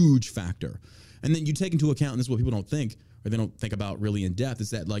huge factor. And then you take into account, and this is what people don't think, or they don't think about really in depth,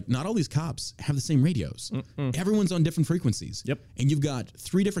 is that, like, not all these cops have the same radios. Everyone's on different frequencies. Yep. And you've got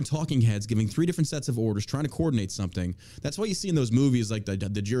 3 different talking heads giving 3 different sets of orders, trying to coordinate something. That's why you see in those movies, like the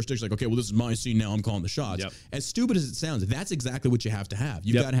jurisdiction, like, okay, well, this is my scene now, I'm calling the shots. Yep. As stupid as it sounds, that's exactly what you have to have.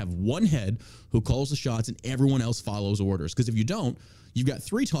 You've got to have one head who calls the shots and everyone else follows orders. Because if you don't, you've got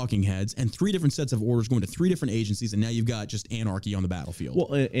 3 talking heads and 3 different sets of orders going to 3 different agencies, and now you've got just anarchy on the battlefield.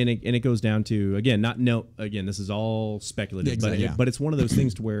 Well, and it goes down to, again, this is all speculative, but it's one of those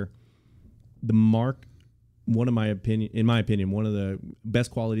things to where in my opinion, one of the best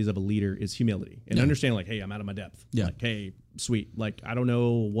qualities of a leader is humility and understanding, like, hey, I'm out of my depth. Yeah. Like, hey, sweet. Like, I don't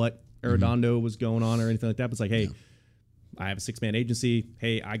know what Arredondo was going on or anything like that, but it's like, hey, I have a 6-man agency.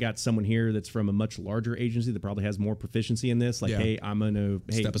 Hey, I got someone here that's from a much larger agency that probably has more proficiency in this. Like, hey, I'm going to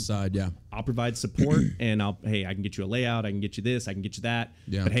step aside. Yeah. I'll provide support and I can get you a layout. I can get you this. I can get you that.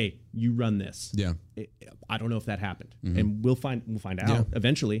 Yeah. But hey, you run this. Yeah. I don't know if that happened, and we'll find out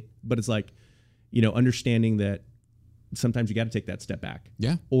eventually. But it's like, understanding that sometimes you got to take that step back.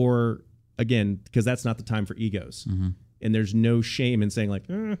 Yeah. Or again, because that's not the time for egos, and there's no shame in saying, like,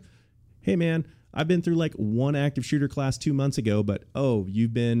 hey, man, I've been through like one active shooter class 2 months ago, but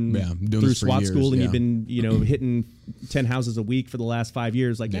you've been through SWAT school and you've been, hitting 10 houses a week for the last 5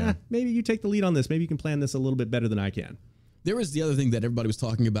 years. Like, maybe you take the lead on this. Maybe you can plan this a little bit better than I can. There was the other thing that everybody was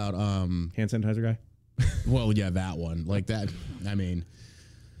talking about. Hand sanitizer guy? Well, yeah, that one. Like that. I mean,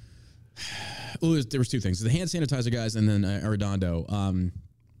 well, there was 2 things. The hand sanitizer guys and then Arredondo.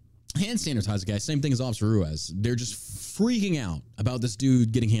 Hand sanitizer guys, same thing as Officer Ruiz. They're just freaking out about this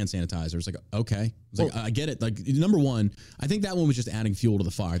dude getting hand sanitizer. It's like, okay. It's like, I get it. Like, number one, I think that one was just adding fuel to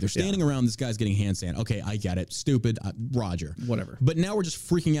the fire. They're standing around this guy's getting hand san. Okay, I get it. Stupid. Roger. Whatever. But now we're just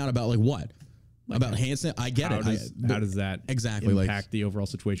freaking out about, like, what? Like, about hand san. I get it. How does that exactly impact the overall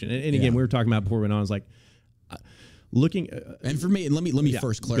situation? And again, we were talking about before we went on, I was like, looking, and for me, let me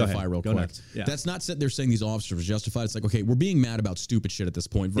first clarify real quick. Yeah. That's not that they're saying these officers are justified. It's like, okay, we're being mad about stupid shit at this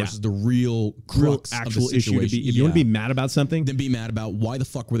point versus the real crux actual of the situation. Issue. If you want to be mad about something, then be mad about why the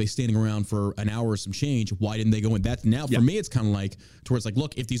fuck were they standing around for an hour or some change? Why didn't they go in? That now for me, it's kind of like towards like,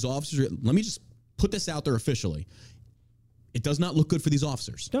 look, if these officers, let me just put this out there officially. It does not look good for these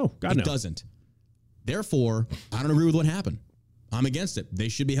officers. No, God, no. It doesn't. Therefore, I don't agree with what happened. I'm against it. They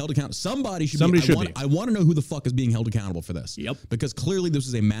should be held accountable. Somebody should be. I want to know who the fuck is being held accountable for this. Yep. Because clearly this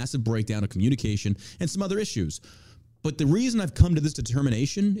is a massive breakdown of communication and some other issues. But the reason I've come to this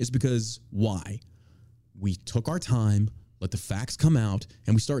determination is because why? We took our time, let the facts come out,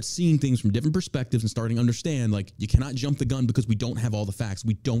 and we start seeing things from different perspectives and starting to understand, like, you cannot jump the gun because we don't have all the facts.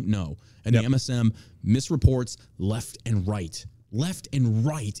 We don't know. And the MSM misreports left and right.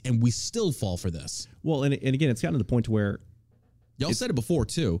 And we still fall for this. Well, and again, it's gotten to the point to where Y'all said it before,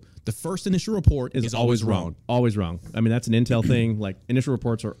 too. The first initial report is always wrong. Always wrong. I mean, that's an intel thing. Like, initial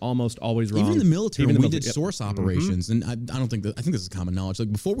reports are almost always wrong. Even in the military, when we did source operations, and I don't think that, I think this is common knowledge.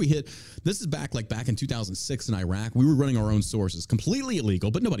 Like, before we hit, this is back in 2006 in Iraq, we were running our own sources. Completely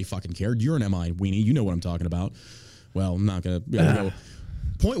illegal, but nobody fucking cared. You're an MI weenie. You know what I'm talking about. Well, I'm not going to go.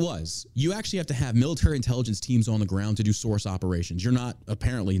 Point was, you actually have to have military intelligence teams on the ground to do source operations. You're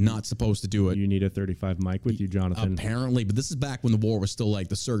apparently not supposed to do it. You need a 35 mic with you, Jonathan. Apparently, but this is back when the war was still like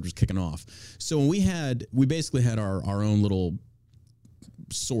the surge was kicking off. So when we basically had our own little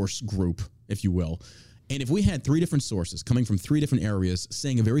source group, if you will. And if we had 3 different sources coming from 3 different areas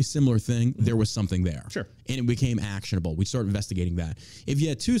saying a very similar thing, there was something there. Sure. And it became actionable. We started investigating that. If you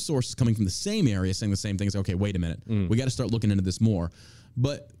had 2 sources coming from the same area saying the same things, okay, wait a minute. We got to start looking into this more.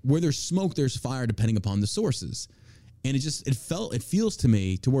 But where there's smoke, there's fire, depending upon the sources. And it feels to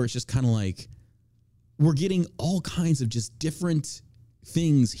me to where it's just kind of like we're getting all kinds of just different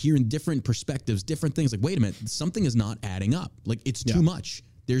things here in different perspectives, different things. Like, wait a minute, something is not adding up. Like, it's too much.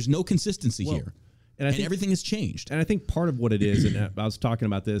 There's no consistency here. And everything has changed. And I think part of what it is, and I was talking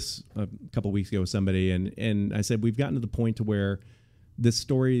about this a couple of weeks ago with somebody, and I said we've gotten to the point to where this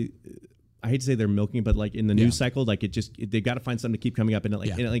story, I hate to say they're milking, but like in the news cycle, like they've got to find something to keep coming up, and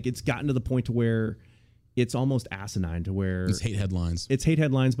it's gotten to the point to where it's almost asinine to where it's hate headlines. It's hate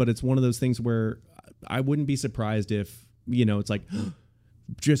headlines, but it's one of those things where I wouldn't be surprised if it's like.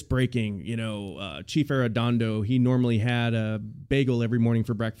 Just breaking, Chief Arredondo, he normally had a bagel every morning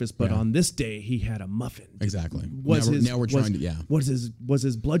for breakfast, but on this day he had a muffin. Exactly. Was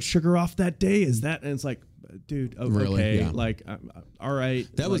his blood sugar off that day? Is that? And it's like, dude, okay, like, all right.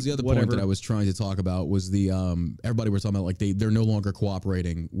 That was the other point that I was trying to talk about was the everybody was talking about like they're no longer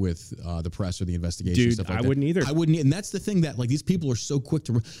cooperating with the press or the investigation. Dude, stuff like I that. wouldn't either. I wouldn't, and that's the thing that like these people are so quick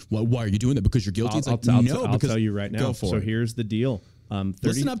to. Well, why are you doing that? Because you're guilty. I'll tell you right now. So here's the deal.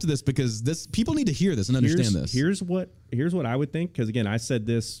 Listen up to this because people need to hear this and understand this. Here's what I would think, because again, I said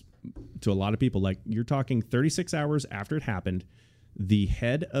this to a lot of people. Like, you're talking 36 hours after it happened, the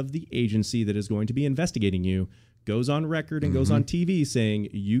head of the agency that is going to be investigating you goes on record and goes on TV saying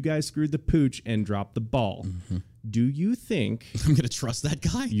you guys screwed the pooch and dropped the ball. Do you think I'm going to trust that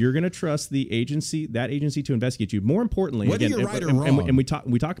guy? You're going to trust that agency to investigate you? More importantly, whether again, you're right or wrong, and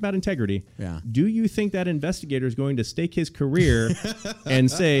we talk about integrity. Yeah. Do you think that investigator is going to stake his career and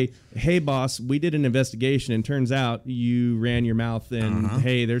say, "Hey, boss, we did an investigation, and turns out you ran your mouth, and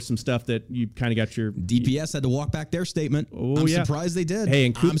hey, there's some stuff that you kind of got your DPS had to walk back their statement." I'm surprised they did. Hey,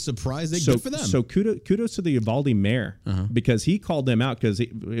 and I'm surprised they did for them. So kudos to the Uvalde mayor because he called them out because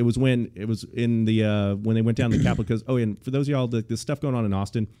it was when they went down the Capitol. Because and for those of y'all, the stuff going on in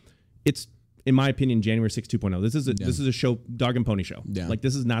Austin, it's in my opinion January 6 2.0. This is a show, dog and pony show. Yeah. Like,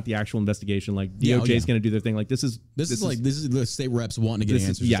 this is not the actual investigation. Like, DOJ is going to do their thing. Like, this is the state reps wanting to get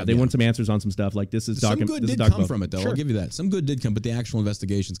answers. Yeah, they want some answers on some stuff. Like, this is dog. Some good did come from it, though. Sure. I'll give you that. Some good did come, but the actual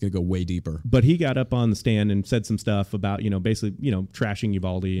investigation is going to go way deeper. But he got up on the stand and said some stuff about basically trashing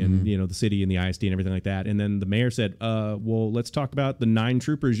Uvalde and the city and the ISD and everything like that. And then the mayor said, well, let's talk about the 9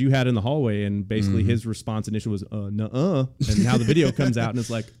 troopers you had in the hallway. And basically his response initially was nuh-uh. And how the video comes out and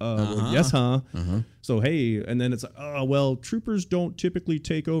it's like well, yes, huh? So, hey, and then it's like, oh, well, troopers don't typically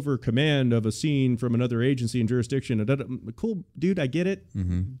take over command of a scene from another agency and jurisdiction. Cool, dude, I get it.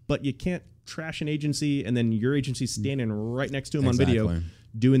 But you can't trash an agency and then your agency standing right next to him on video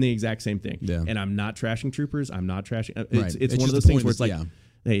doing the exact same thing. Yeah. And I'm not trashing troopers. I'm not trashing. It's one of those things where it's like,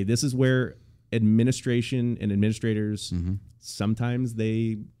 hey, this is where administration and administrators sometimes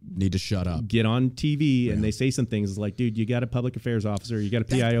they need to shut up, get on TV, and they say some things. It's like, dude, you got a public affairs officer, you got a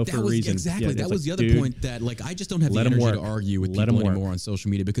PIO for a reason. Exactly. Yeah, that was the other point that, like, I just don't have the energy to argue with people anymore on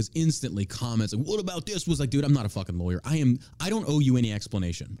social media because instantly comments like, what about this? Was like, dude, I'm not a fucking lawyer. I don't owe you any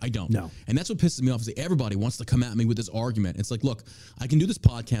explanation. I don't. No. And that's what pisses me off is that everybody wants to come at me with this argument. It's like, look, I can do this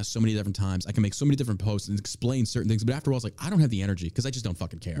podcast so many different times. I can make so many different posts and explain certain things. But after a while, it's like, I don't have the energy because I just don't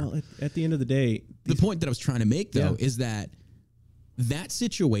fucking care. Well, at the end of the day, the point that I was trying to make, though, is that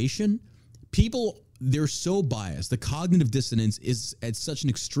situation, people, they're so biased. The cognitive dissonance is at such an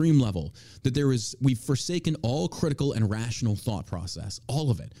extreme level that we've forsaken all critical and rational thought process, all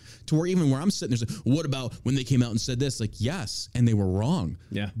of it, to where even where I'm sitting there's like, what about when they came out and said this? Like, yes, and they were wrong.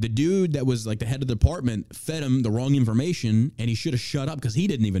 Yeah. The dude that was like the head of the department fed him the wrong information and he should have shut up because he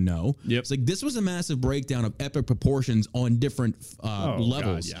didn't even know. Yep. It's like, this was a massive breakdown of epic proportions on different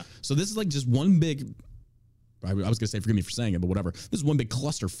levels. God, yeah. So this is like just one big, I was going to say, forgive me for saying it, but whatever. This is one big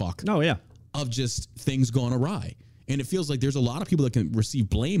clusterfuck. Oh, yeah. Of just things gone awry. And it feels like there's a lot of people that can receive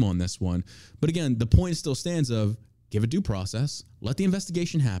blame on this one. But again, the point still stands of give it due process, let the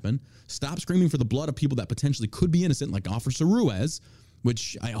investigation happen, stop screaming for the blood of people that potentially could be innocent, like Officer Ruiz,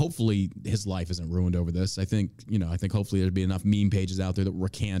 which hopefully his life isn't ruined over this. I think hopefully there'd be enough meme pages out there that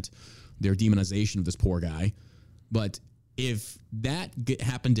recant their demonization of this poor guy. But if that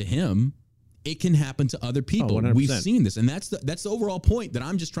happened to him, it can happen to other people. Oh, we've seen this. And that's the overall point that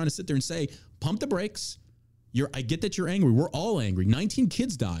I'm just trying to sit there and say, pump the brakes. I get that you're angry. We're all angry. 19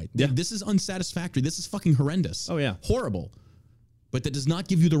 kids died. Yeah. This is unsatisfactory. This is fucking horrendous. Oh, yeah. Horrible. But that does not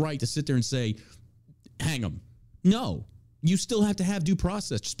give you the right to sit there and say, hang them. No. You still have to have due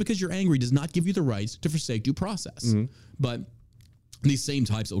process. Just because you're angry does not give you the right to forsake due process. Mm-hmm. But these same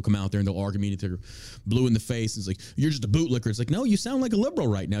types that will come out there and they'll argue me until blue in the face. And it's like, you're just a bootlicker. It's like, no, you sound like a liberal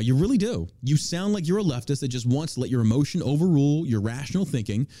right now. You really do. You sound like you're a leftist that just wants to let your emotion overrule your rational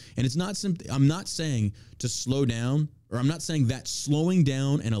thinking. And it's not I'm not saying to slow down, or I'm not saying that slowing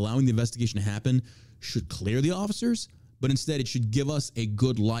down and allowing the investigation to happen should clear the officers, but instead it should give us a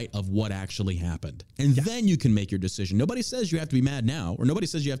good light of what actually happened. And then you can make your decision. Nobody says you have to be mad now, or nobody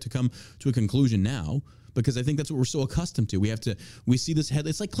says you have to come to a conclusion now, because I think that's what we're so accustomed to. We see this headline.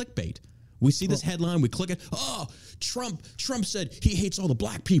 It's like clickbait. We see this headline, we click it. Oh, Trump said he hates all the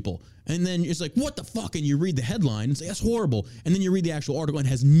black people. And then it's like, what the fuck? And you read the headline and say, that's horrible. And then you read the actual article and it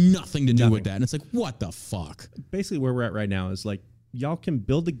has nothing to do with that. And it's like, what the fuck? Basically where we're at right now is like, y'all can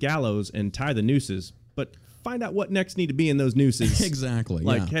build the gallows and tie the nooses, but find out what next need to be in those nooses. Exactly.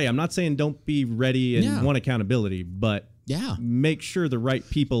 Like, hey, I'm not saying don't be ready and want accountability, but make sure the right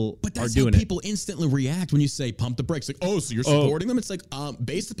people are doing it. But that's how people instantly react when you say pump the brakes. Like, oh, so you're supporting them? It's like,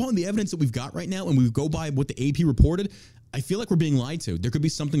 based upon the evidence that we've got right now and we go by what the AP reported, I feel like we're being lied to. There could be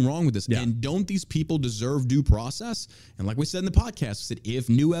something wrong with this. Yeah. And don't these people deserve due process? And like we said in the podcast, we said if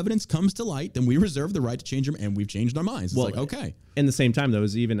new evidence comes to light, then we reserve the right to change them, and we've changed our minds. It's like, okay. In the same time, though,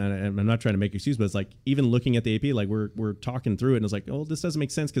 is even, and I'm not trying to make excuses, but it's like even looking at the AP, like we're talking through it, and it's like, oh, this doesn't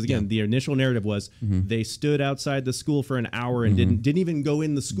make sense. Because again, the initial narrative was they stood outside the school for an hour and didn't even go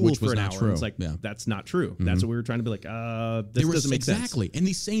in the school for an hour. True. It's like, that's not true. That's what we were trying to be like, this doesn't make sense. Exactly. And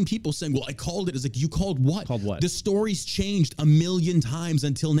these same people saying, well, I called it. It's like, you called what? Called what? The story's changed a million times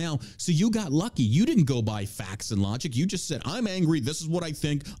until now. So you got lucky. You didn't go by facts and logic. You just said, I'm angry. This is what I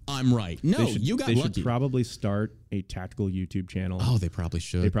think. I'm right. No, you got lucky. They should probably start a tactical YouTube channel. Oh, they probably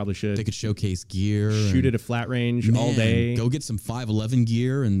should. They could showcase gear. Shoot at a flat range all day. Go get some 511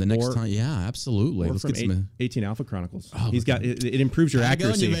 gear, and the next time, absolutely. Let's get some 18 Alpha Chronicles. Oh, he's got it improves your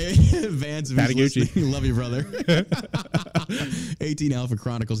accuracy. Vance, love you, brother. 18 Alpha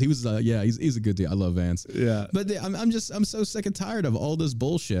Chronicles. He was, he's a good dude. I love Vance. Yeah, but I'm so sick and tired of all this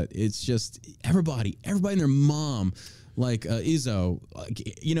bullshit. It's just everybody and their mom. Like Izzo,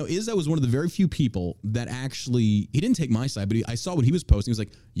 Izzo was one of the very few people that actually, he didn't take my side, but I saw what he was posting. He was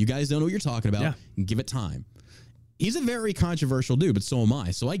like, you guys don't know what you're talking about. Yeah. Give it time. He's a very controversial dude, but so am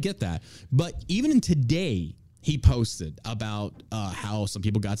I. So I get that. But even in today, he posted about how some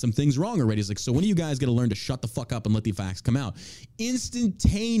people got some things wrong already. He's like, so when are you guys going to learn to shut the fuck up and let the facts come out?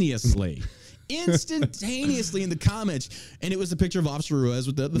 Instantaneously in the comments, and it was a picture of Officer Ruiz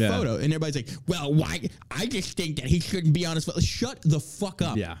with the photo, and everybody's like, well, why? I just think that he shouldn't be on his phone. Shut the fuck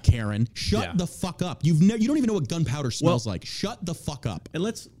up, Karen. Shut the fuck up. You don't even know what gunpowder smells like. Shut the fuck up. And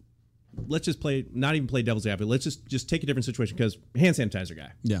let's just not even play devil's advocate. Let's just take a different situation, because hand sanitizer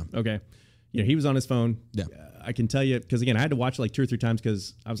guy. Yeah. Okay. He was on his phone. Yeah. I can tell you, because again, I had to watch it like 2 or 3 times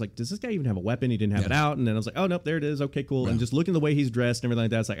because I was like, does this guy even have a weapon? He didn't have it out. And then I was like, oh, nope, there it is. Okay, cool. And just looking at the way he's dressed and everything like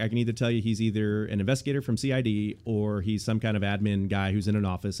that, it's like, I can either tell you he's either an investigator from CID or he's some kind of admin guy who's in an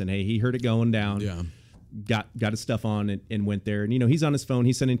office and, hey, he heard it going down. Yeah. Got his stuff on and went there. And, he's on his phone.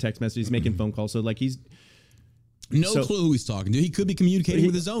 He's sending text messages, making phone calls. So, like, he's... No clue who he's talking to. He could be communicating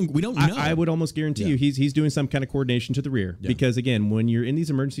with his own. We don't know. I would almost guarantee you he's doing some kind of coordination to the rear. Yeah. Because, again, when you're in these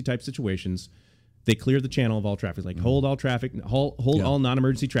emergency type situations... They clear the channel of all traffic, like hold all traffic, hold all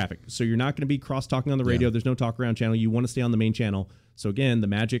non-emergency traffic. So you're not going to be cross-talking on the radio. There's no talk-around channel. You want to stay on the main channel. So again, the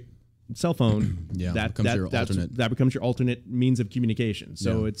magic cell phone, that becomes your alternate means of communication.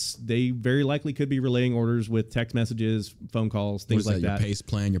 So they very likely could be relaying orders with text messages, phone calls, things like that. Your PACE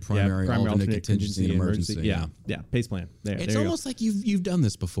plan, your primary alternate contingency, and emergency. Yeah, PACE plan. It's almost like you've done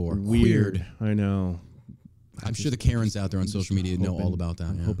this before. Weird. I know. I'm sure the Karens out there on social media know all about that.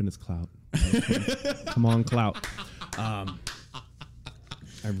 I'm hoping it's clout. Come on, clout. I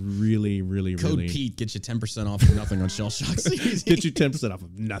really Code Pete gets you 10% off of nothing on Shell Shock. Get you 10% off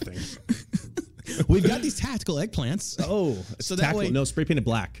of nothing. We've got these tactical eggplants. Oh, so that way, no, spray painted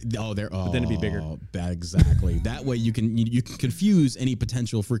black. Oh, they're but then it'd be bigger. Exactly. That way you can confuse any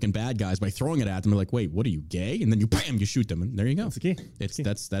potential freaking bad guys by throwing it at them. They're like, wait, what are you, gay? And then you shoot them, and there you go. That's the key. That's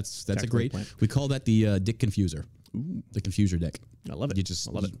a great. Plant. We call that the Dick Confuser. to confuse your dick. I love it.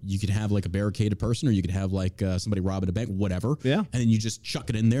 I love it. You could have like a barricaded person, or you could have like somebody robbing a bank, whatever. Yeah. And then you just chuck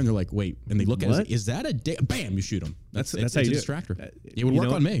it in there, and they're like, "Wait!" And they look at it. What? Like, is that a dick? Bam! You shoot them. That's how you do distractor. It would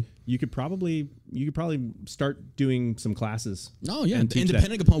work on me. You could probably start doing some classes. Oh yeah, and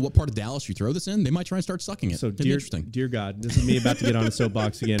depending upon what part of Dallas you throw this in, they might try and start sucking it. So interesting. Dear God, this is me about to get on a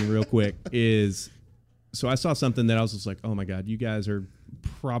soapbox again, real quick. So I saw something that I was just like, oh my God, you guys are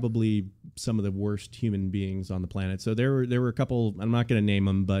probably some of the worst human beings on the planet. So there were a couple. I'm not going to name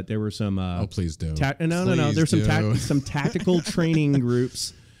them, but there were some. Oh, please do. No. There's some tactical training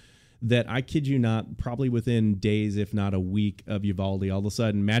groups that, I kid you not, probably within days, if not a week of Uvalde, all of a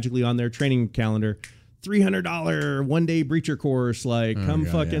sudden, magically on their training calendar, $300 1-day breacher course. Like, come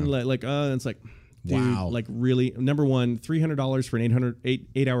fucking it's like. Dude, wow. Like really, number one, $300 for an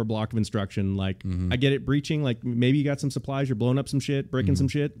 8-hour block of instruction. Like I get it, breaching, like maybe you got some supplies, you're blowing up some shit, breaking some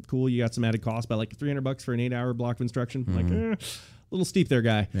shit. Cool. You got some added cost, but like $300 for an 8-hour block of instruction. Like, a little steep there,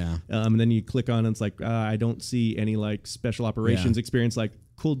 guy. Yeah. And then you click on and it's like, I don't see any like special operations experience. Like,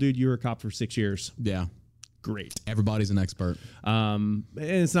 cool, dude, you were a cop for 6 years. Yeah. Great. Everybody's an expert. And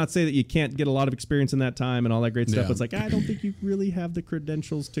it's not to say that you can't get a lot of experience in that time and all that great stuff. But it's like, I don't think you really have the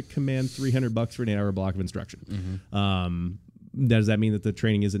credentials to command $300 for an 8-hour block of instruction. Does that mean that the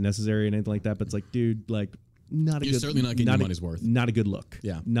training isn't necessary and anything like that? But it's like, dude, like You're certainly not getting your money's worth. Not a good look.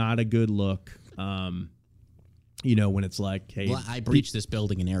 Yeah. Not a good look. You know, when it's like, hey, well, I breached this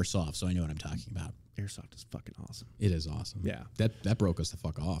building in airsoft, so I know what I'm talking about. Airsoft is fucking awesome. It is awesome. Yeah. That broke us the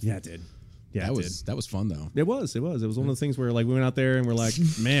fuck off. Yeah, it did. Yeah, that was fun though. It was one of those things where like we went out there and we're like,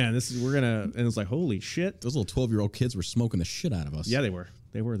 man, and it's like, holy shit. Those little 12-year-old kids were smoking the shit out of us. Yeah, they were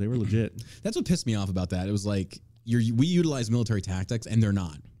legit. That's what pissed me off about that. It was like we utilize military tactics and they're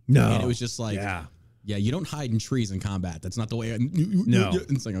not. No. And it was just like, yeah, you don't hide in trees in combat. That's not the way. No.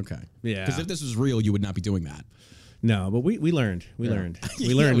 It's like, okay. Yeah. Because if this was real, you would not be doing that. No, but we learned. We learned,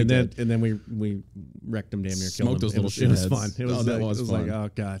 and then we wrecked them, damn near killed Smoked them. those little It was shitheads. fun. It was fun. like, oh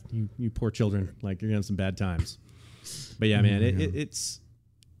God, you poor children, like you're gonna have some bad times. But yeah, man, it's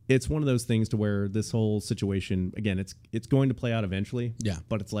one of those things to where this whole situation, again, it's going to play out eventually. Yeah.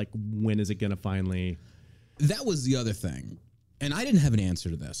 But it's like, when is it gonna finally? That was the other thing, and I didn't have an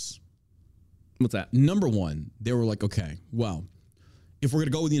answer to this. What's that? Number one, they were like, okay, well, if we're gonna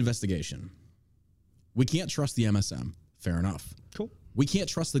go with the investigation, we can't trust the MSM. Fair enough. Cool. We can't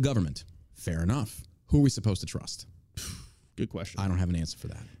trust the government. Fair enough. Who are we supposed to trust? Good question. I don't have an answer for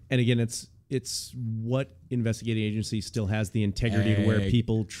that. And again, it's what investigating agency still has the integrity to where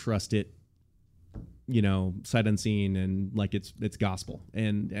people trust it, you know, sight unseen, and like it's gospel.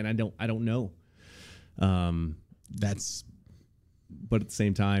 And I don't know. But at the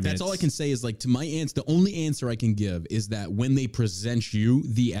same time, that's all I can say is like, to my answer, the only answer I can give is that when they present you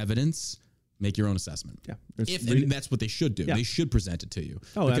the evidence, make your own assessment. Yeah. And that's what they should do. Yeah. They should present it to you.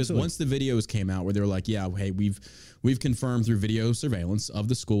 Oh, because absolutely. once the videos came out where they were like, yeah, hey, we've confirmed through video surveillance of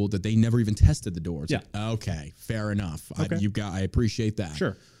the school that they never even tested the doors. Yeah. Like, okay, fair enough. Okay. I appreciate that.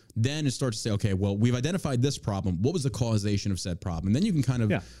 Sure. Then it starts to say, okay, well, we've identified this problem. What was the causation of said problem? And then you can kind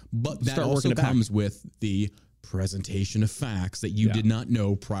of, but that Start also working it back. comes with the presentation of facts that you did not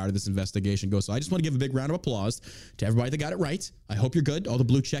know prior to this investigation goes. So I just want to give a big round of applause to everybody that got it right. I hope you're good. All the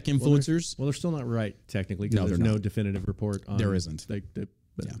blue check influencers. Well, they're still not right technically, because No, there's they're no not. definitive report on. There isn't.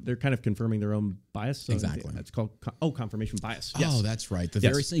 They're kind of confirming their own bias. So Exactly. It's called confirmation bias. Yes. Oh, that's right. The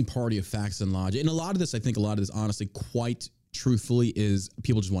very same party of facts and logic. And a lot of this, honestly, quite truthfully, is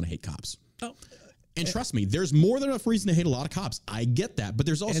people just want to hate cops. Oh. And trust me, there's more than enough reason to hate a lot of cops. I get that. But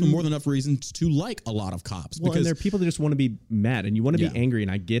there's also more than enough reasons to like a lot of cops. Well, and there are people that just want to be mad and you want to be angry, and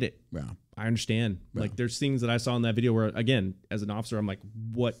I get it. Yeah. I understand. Yeah. Like, there's things that I saw in that video where, again, as an officer, I'm like,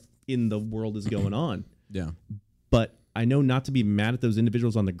 what in the world is going on? Yeah. But I know not to be mad at those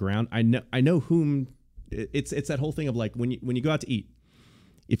individuals on the ground. I know whom. It's that whole thing of like, when you go out to eat,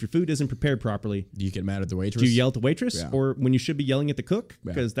 if your food isn't prepared properly, do you get mad at the waitress? Do you yell at the waitress? Yeah. Or when you should be yelling at the cook?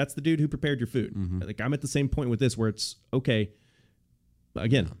 Because that's the dude who prepared your food. Mm-hmm. Like, I'm at the same point with this where it's, okay,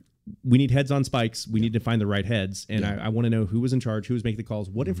 again, we need heads on spikes. We need to find the right heads. And I want to know who was in charge, who was making the calls,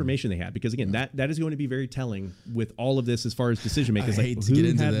 what information they had. Because, again, that is going to be very telling with all of this as far as decision making. I hate to get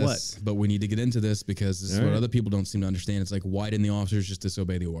into this, but we need to get into this because this is what other people don't seem to understand. It's like, why didn't the officers just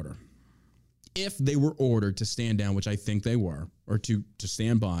disobey the order? If they were ordered to stand down, which I think they were, or to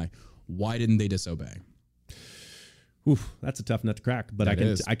stand by, why didn't they disobey? Oof, that's a tough nut to crack. But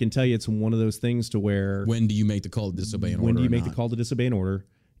I can tell you, it's one of those things to where, when do you make the call to disobey an order? When do you make the call to disobey an order?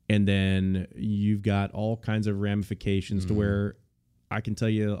 And then you've got all kinds of ramifications to where I can tell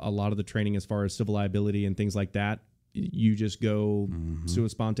you a lot of the training as far as civil liability and things like that. You just go sua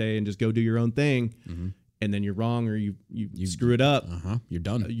sponte and just go do your own thing. and then you're wrong or you screw it up, you're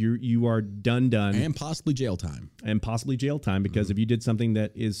done. You are done, and possibly jail time. Because if you did something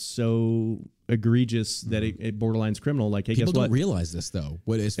that is so egregious that it borderlines criminal, like, hey, People guess what? don't realize this though.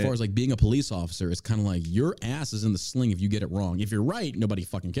 As far as like being a police officer, it's kind of like your ass is in the sling if you get it wrong. If you're right, nobody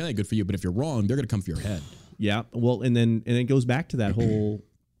fucking cares. Good for you. But if you're wrong, they're gonna come for your head. Yeah. Well, and it goes back to that whole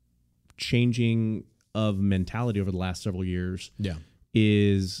changing of mentality over the last several years. Yeah.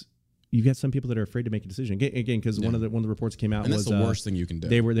 Is you got some people that are afraid to make a decision again because one of the reports came out and was that's the worst thing you can do.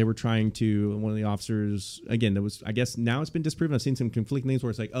 They were trying to, one of the officers, again, that was, I guess now it's been disproven. I've seen some conflicting things where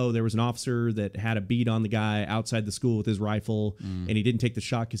it's like, oh, there was an officer that had a bead on the guy outside the school with his rifle and he didn't take the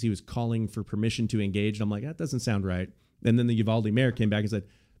shot because he was calling for permission to engage. And I'm like, that doesn't sound right. And then the Uvalde mayor came back and said,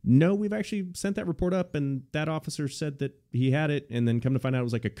 no, we've actually sent that report up and that officer said that he had it. And then come to find out it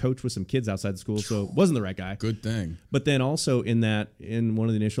was like a coach with some kids outside the school. So it wasn't the right guy. Good thing. But then also in one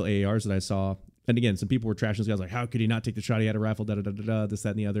of the initial AARs that I saw, and again, some people were trashing this guy. I was like, how could he not take the shot? He had a rifle, this, that,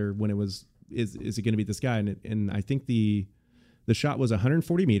 and the other. When it was, is it going to be this guy? And I think the shot was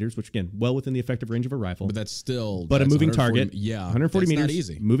 140 meters, which again, well within the effective range of a rifle. But that's still... But a moving target. Yeah. 140 meters. Not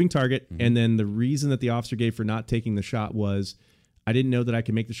easy. Moving target. And then the reason that the officer gave for not taking the shot was, I didn't know that I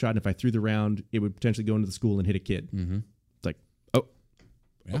could make the shot, and if I threw the round, it would potentially go into the school and hit a kid. It's like,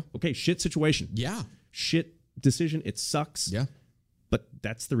 okay, shit situation. Yeah. Shit decision. It sucks. Yeah. But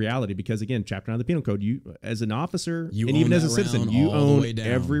that's the reality because, again, Chapter 9 of the Penal Code, you, as an officer, and own even as a that citizen, round you all the own way down.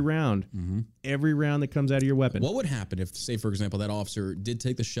 every round. Every round that comes out of your weapon. What would happen if, say, for example, that officer did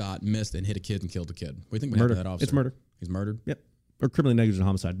take the shot, missed, and hit a kid and killed a kid? What do you think would happen to that officer? It's murder. He's murdered? Yep. Or criminally negligent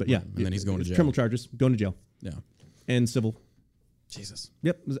homicide. But yeah. And then he's going to jail. Criminal charges, going to jail. Yeah. And civil. Jesus.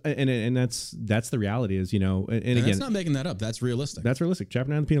 Yep. And that's the reality is, and again, that's not making that up. That's realistic. That's realistic. Chapter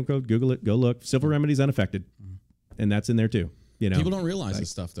 9 of the Penal Code, Google it, go look. Civil remedies unaffected. And that's in there too. People don't realize this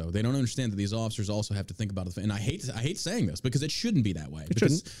stuff though. They don't understand that these officers also have to think about it. And I hate saying this because it shouldn't be that way.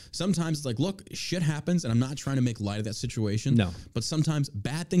 Because sometimes it's like, look, shit happens, and I'm not trying to make light of that situation. No. But sometimes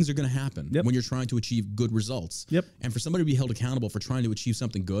bad things are going to happen when you're trying to achieve good results. Yep. And for somebody to be held accountable for trying to achieve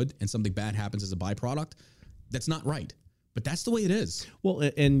something good and something bad happens as a byproduct, that's not right. But that's the way it is. Well,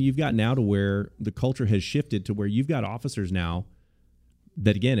 and you've got now to where the culture has shifted to where you've got officers now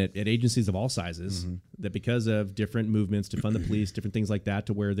that, again, at agencies of all sizes, that because of different movements to fund the police, different things like that,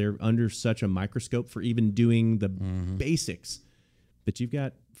 to where they're under such a microscope for even doing the basics. But you've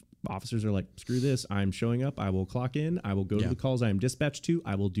got officers that are like, screw this. I'm showing up. I will clock in. I will go to the calls I am dispatched to.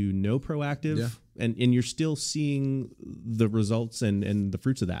 I will do no proactive. Yeah. And you're still seeing the results and the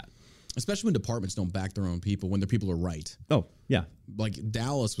fruits of that. Especially when departments don't back their own people, when their people are right. Oh, yeah. Like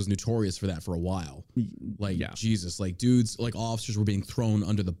Dallas was notorious for that for a while. Like, Jesus, like dudes, like officers were being thrown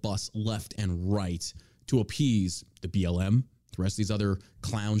under the bus left and right to appease the BLM, the rest of these other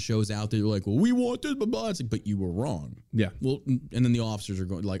clown shows out there. You're like, well, we want this, blah. It's like, but you were wrong. Yeah. Well, and then the officers are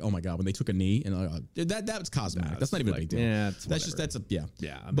going like, oh my God, when they took a knee and that's cosmetic. That's not even a big deal. Yeah.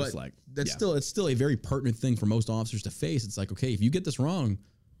 Yeah. I'm just like, it's still a very pertinent thing for most officers to face. It's like, okay, if you get this wrong,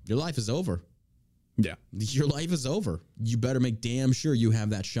 your life is over. Yeah. Your life is over. You better make damn sure you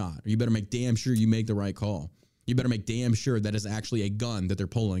have that shot. Or you better make damn sure you make the right call. You better make damn sure that is actually a gun that they're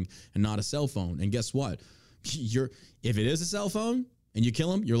pulling and not a cell phone. And guess what? If it is a cell phone and you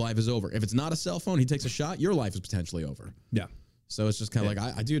kill him, your life is over. If it's not a cell phone, he takes a shot, your life is potentially over. Yeah. So it's just kind of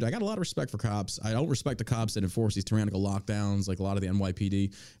like, I got a lot of respect for cops. I don't respect the cops that enforce these tyrannical lockdowns, like a lot of the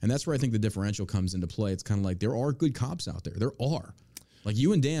NYPD. And that's where I think the differential comes into play. It's kind of like there are good cops out there. There are. Like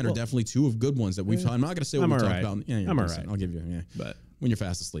you and Dan are definitely two of good ones that we've. I'm not going to say what we talked about. Yeah, I'm all right. I'll give you. Yeah, but when you're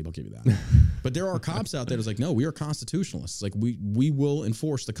fast asleep, I'll give you that. But there are cops out there that's like, no, we are constitutionalists. Like we will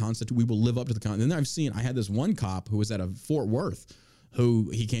enforce the Constitution. We will live up to the Constitution. And then I had this one cop who was at a Fort Worth, who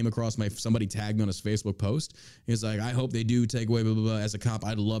he came across somebody tagged me on his Facebook post. He's like, I hope they do take away blah, blah, blah. As a cop,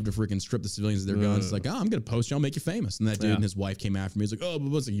 I'd love to freaking strip the civilians of their guns. It's like, I'm going to post you. I'll make you famous. And that dude and his wife came after me. He's like, oh, blah,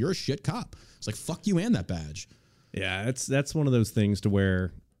 blah. It's like, you're a shit cop. It's like, fuck you and that badge. Yeah, that's one of those things to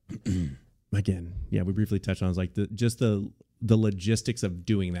where, again, we briefly touched on. It's like the logistics of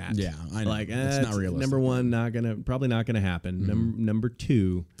doing that. Yeah, I know. Like, it's not realistic. Number one, probably not gonna happen. Number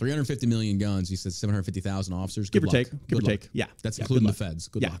two, 350 million guns. He said 750,000 officers. Give or take. Yeah, that's including the feds.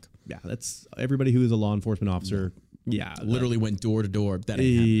 Good luck. Yeah, that's everybody who is a law enforcement officer. Yeah, literally went door to door. That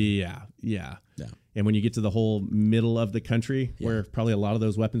ain't happening. Yeah. And when you get to the whole middle of the country, where probably a lot of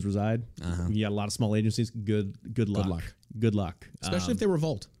those weapons reside, you got a lot of small agencies. Good luck. Good luck. Especially if they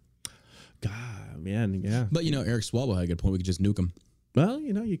revolt. God, man, yeah. But Eric Swalwell had a good point. We could just nuke them. Well,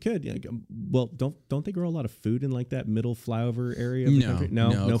 you could. Yeah, well, don't they grow a lot of food in like that middle flyover area of the country? No.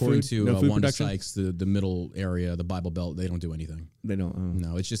 According food, to no food Wanda production? Sykes, the middle area, the Bible Belt, they don't do anything. They don't. Oh.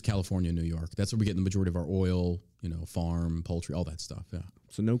 No, it's just California and New York. That's where we get the majority of our oil, farm, poultry, all that stuff. Yeah.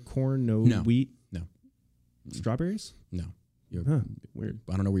 So no corn, no wheat, No. strawberries. No. Weird.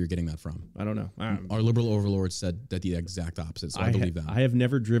 I don't know where you're getting that from. I don't know. Our liberal overlords said that the exact opposite, so I believe that. I have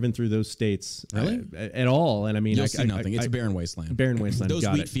never driven through those states Really? At all, and I mean, You'll see nothing. It's a barren wasteland. Barren wasteland. Those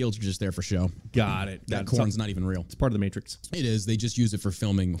Got wheat it. fields are just there for show. Got it. That corn's not even real. It's part of the Matrix. It is. They just use it for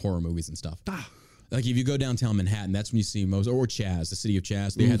filming horror movies and stuff. Like if you go downtown Manhattan, that's when you see most, or Chaz, the city of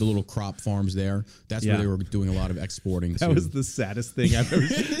Chaz. They had the little crop farms there. That's where they were doing a lot of exporting. That was the saddest thing I've ever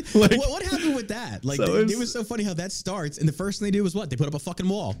seen. What happened with that? Like it was so funny how that starts, and the first thing they do is what? They put up a fucking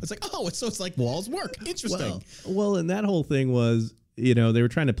wall. It's like, it's like walls work. Interesting. Well, and that whole thing was, they were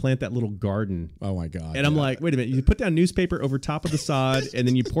trying to plant that little garden. Oh my god! And I'm like, wait a minute! You put down newspaper over top of the sod, and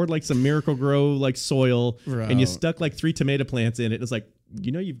then you poured like some Miracle Grow like soil, and you stuck like 3 tomato plants in it. It's like,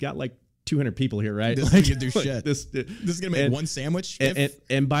 you've got like 200 people here, right? This like, can do shit. This is gonna make one sandwich.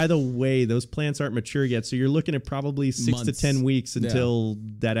 And by the way, those plants aren't mature yet, so you're looking at probably 6 to 10 weeks until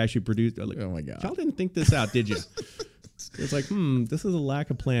that actually produced. Like, oh my god! Y'all didn't think this out, did you? It's like, this is a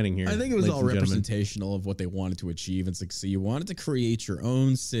lack of planning here. I think it was all representational of what they wanted to achieve. It's like, so you wanted to create your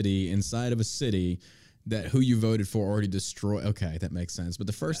own city inside of a city that who you voted for already destroyed. Okay, that makes sense. But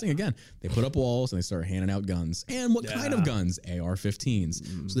the first thing, again, they put up walls and they started handing out guns. And what kind of guns?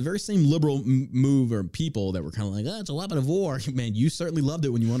 AR-15s. So the very same liberal move or people that were kind of like, it's a weapon of war. Man, you certainly loved it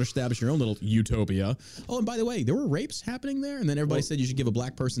when you want to establish your own little utopia. Oh, and by the way, there were rapes happening there, and then everybody said you should give a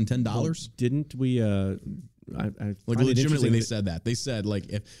black person $10. Well, didn't we? Legitimately, they said that. They said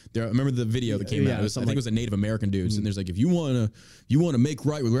if there. Remember the video that came out? I think it was a Native American dude, and there's like, if you want to make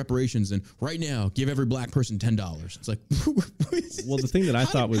right with reparations, and right now give every black person $10. It's like, well, the thing that I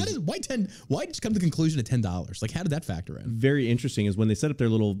thought was why did you come to the conclusion of $10? Like, how did that factor in? Very interesting is when they set up their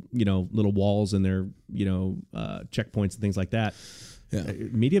little walls and their checkpoints and things like that. Yeah.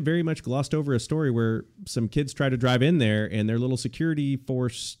 Media very much glossed over a story where some kids tried to drive in there, and their little security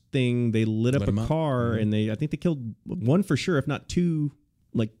force thing, they lit up a car, and I think they killed one for sure, if not 2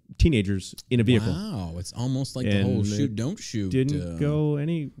 like teenagers in a vehicle. Wow, it's almost like the whole shoot don't shoot didn't go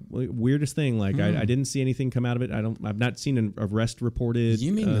any weirdest thing. Like I didn't see anything come out of it. I've not seen an arrest reported.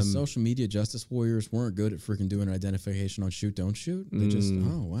 You mean the social media justice warriors weren't good at freaking doing an identification on shoot don't shoot? They just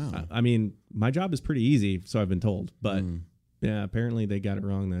wow. I mean, my job is pretty easy, so I've been told, but. Yeah, apparently they got it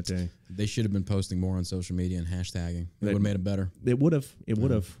wrong that day. They should have been posting more on social media and hashtagging. It would have made it better. It would have. It would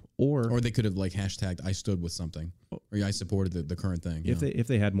have. Or they could have hashtagged I stood with something, or I supported the current thing. If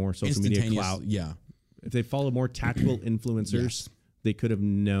they had more social media clout, if they followed more tactical influencers, they could have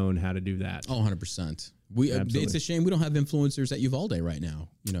known how to do that. Oh, 100%. It's a shame we don't have influencers at Uvalde right now.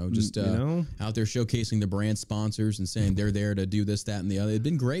 Out there showcasing the brand sponsors and saying they're there to do this, that, and the other. It'd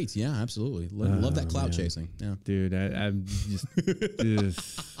been great. Yeah, absolutely. Love that clout chasing. Yeah, dude, I'm just.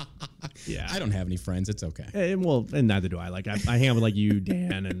 Yeah, I don't have any friends. It's okay. And neither do I. Like I hang out with you,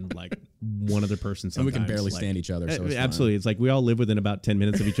 Dan, and one other person. Sometimes. And we can barely stand each other. So absolutely, it's like we all live within about 10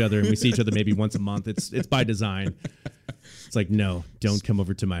 minutes of each other, and we see each other maybe once a month. It's by design. It's like, no, don't come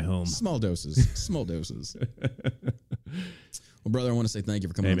over to my home. Small doses. Small doses. Well, brother, I want to say thank you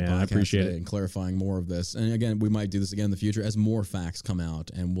for coming on the podcast I appreciate today and clarifying more of this. And again, we might do this again in the future as more facts come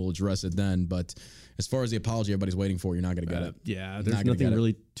out, and we'll address it then. But as far as the apology everybody's waiting for, you're not going to get it. Yeah, there's nothing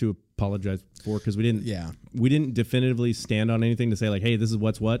really to apologize for because we didn't definitively stand on anything to say hey, this is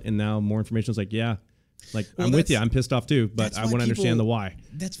what's what, and now more information is I'm with you. I'm pissed off too, but I want to understand the why.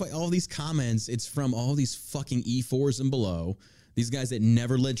 That's why all these comments, it's from all these fucking E4s and below. These guys that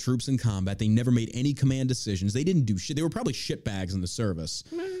never led troops in combat. They never made any command decisions. They didn't do shit. They were probably shitbags in the service.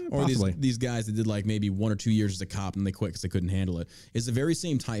 Or these guys that did maybe 1 or 2 years as a cop and they quit because they couldn't handle it. It's the very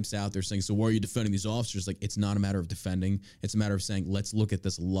same types out there saying, so why are you defending these officers? It's not a matter of defending. It's a matter of saying, let's look at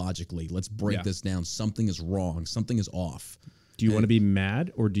this logically. Let's break this down. Something is wrong. Something is off. Do you want to be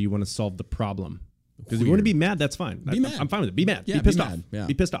mad or do you want to solve the problem? Because if you want to be mad, that's fine. Be mad. I'm fine with it. Be mad. Yeah, be pissed off. Yeah.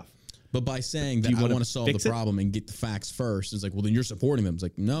 Be pissed off. But by saying that I want to solve the problem and get the facts first, it's well, then you're supporting them.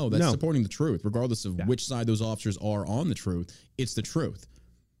 It's no, that's supporting the truth. Regardless of which side those officers are on the truth, it's the truth.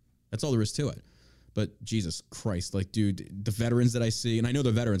 That's all there is to it. But Jesus Christ, dude, the veterans that I see, and I know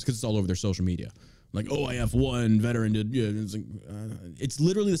they're veterans because it's all over their social media. I have one veteran. It's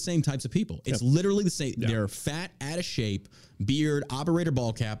literally the same types of people. It's literally the same. Yeah. They're fat, out of shape, beard, operator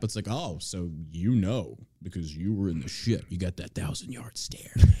ball cap. It's oh, so because you were in the shit. You got that 1,000-yard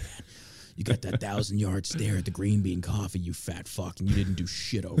stare, man. You got that 1,000-yard stare at the green bean coffee, you fat fuck, and you didn't do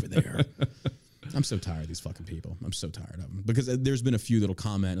shit over there. I'm so tired of these fucking people. I'm so tired of them because there's been a few that'll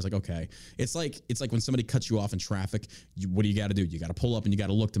comment. It's like, okay, it's like when somebody cuts you off in traffic. What do you got to do? You got to pull up and you got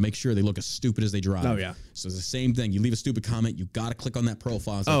to look to make sure they look as stupid as they drive. Oh yeah. So it's the same thing. You leave a stupid comment. You got to click on that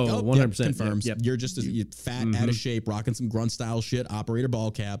profile. It's like, 100% yep, confirms. Yep. You're just fat, out of shape, rocking some grunt style shit, operator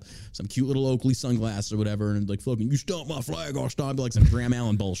ball cap, some cute little Oakley sunglasses or whatever, and like fucking, you stomp my flag, I'll stomp you, like some Graham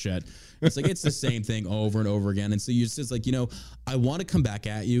Allen bullshit. It's like it's the same thing over and over again. And so you just like, I want to come back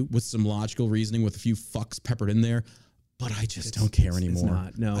at you with some logical reasoning with a few fucks peppered in there, but I just don't care anymore.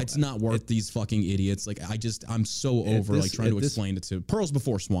 It's not worth these fucking idiots. Like I'm so over like trying to explain it to pearls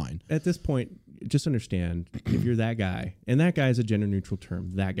before swine. At this point, just understand if you're that guy, and that guy is a gender neutral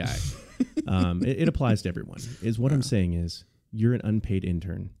term, that guy, it applies to everyone. Is what I'm saying is you're an unpaid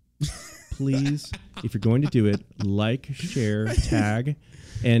intern. Please, if you're going to do it, like, share, tag,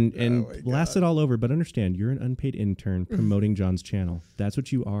 and blast it all over. But understand, you're an unpaid intern promoting John's channel. That's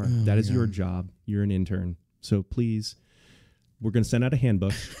what you are. That is your job. You're an intern. So please, we're going to send out a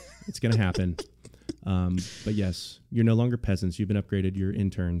handbook. It's going to happen. But yes, you're no longer peasants. You've been upgraded. You're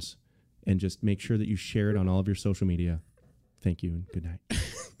interns. And just make sure that you share it on all of your social media. Thank you and good night.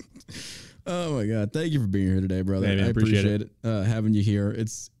 Oh my God. Thank you for being here today, brother. Hey, man, I appreciate it. Having you here.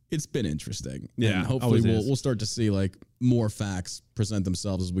 It's been interesting. Yeah. And hopefully we'll start to see like more facts present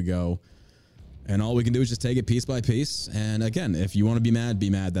themselves as we go. And all we can do is just take it piece by piece. And again, if you want to be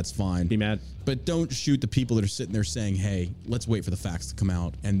mad, that's fine. Be mad. But don't shoot the people that are sitting there saying, hey, let's wait for the facts to come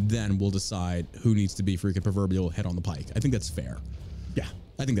out and then we'll decide who needs to be freaking proverbial head on the pike. I think that's fair. Yeah.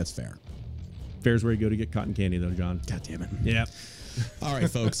 I think that's fair. Fair's where you go to get cotton candy, though, John. God damn it. Yeah. All right,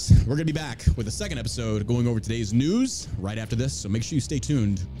 folks. We're going to be back with a second episode going over today's news right after this. So make sure you stay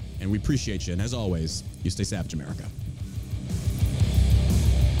tuned, and we appreciate you. And as always, you stay savage, America.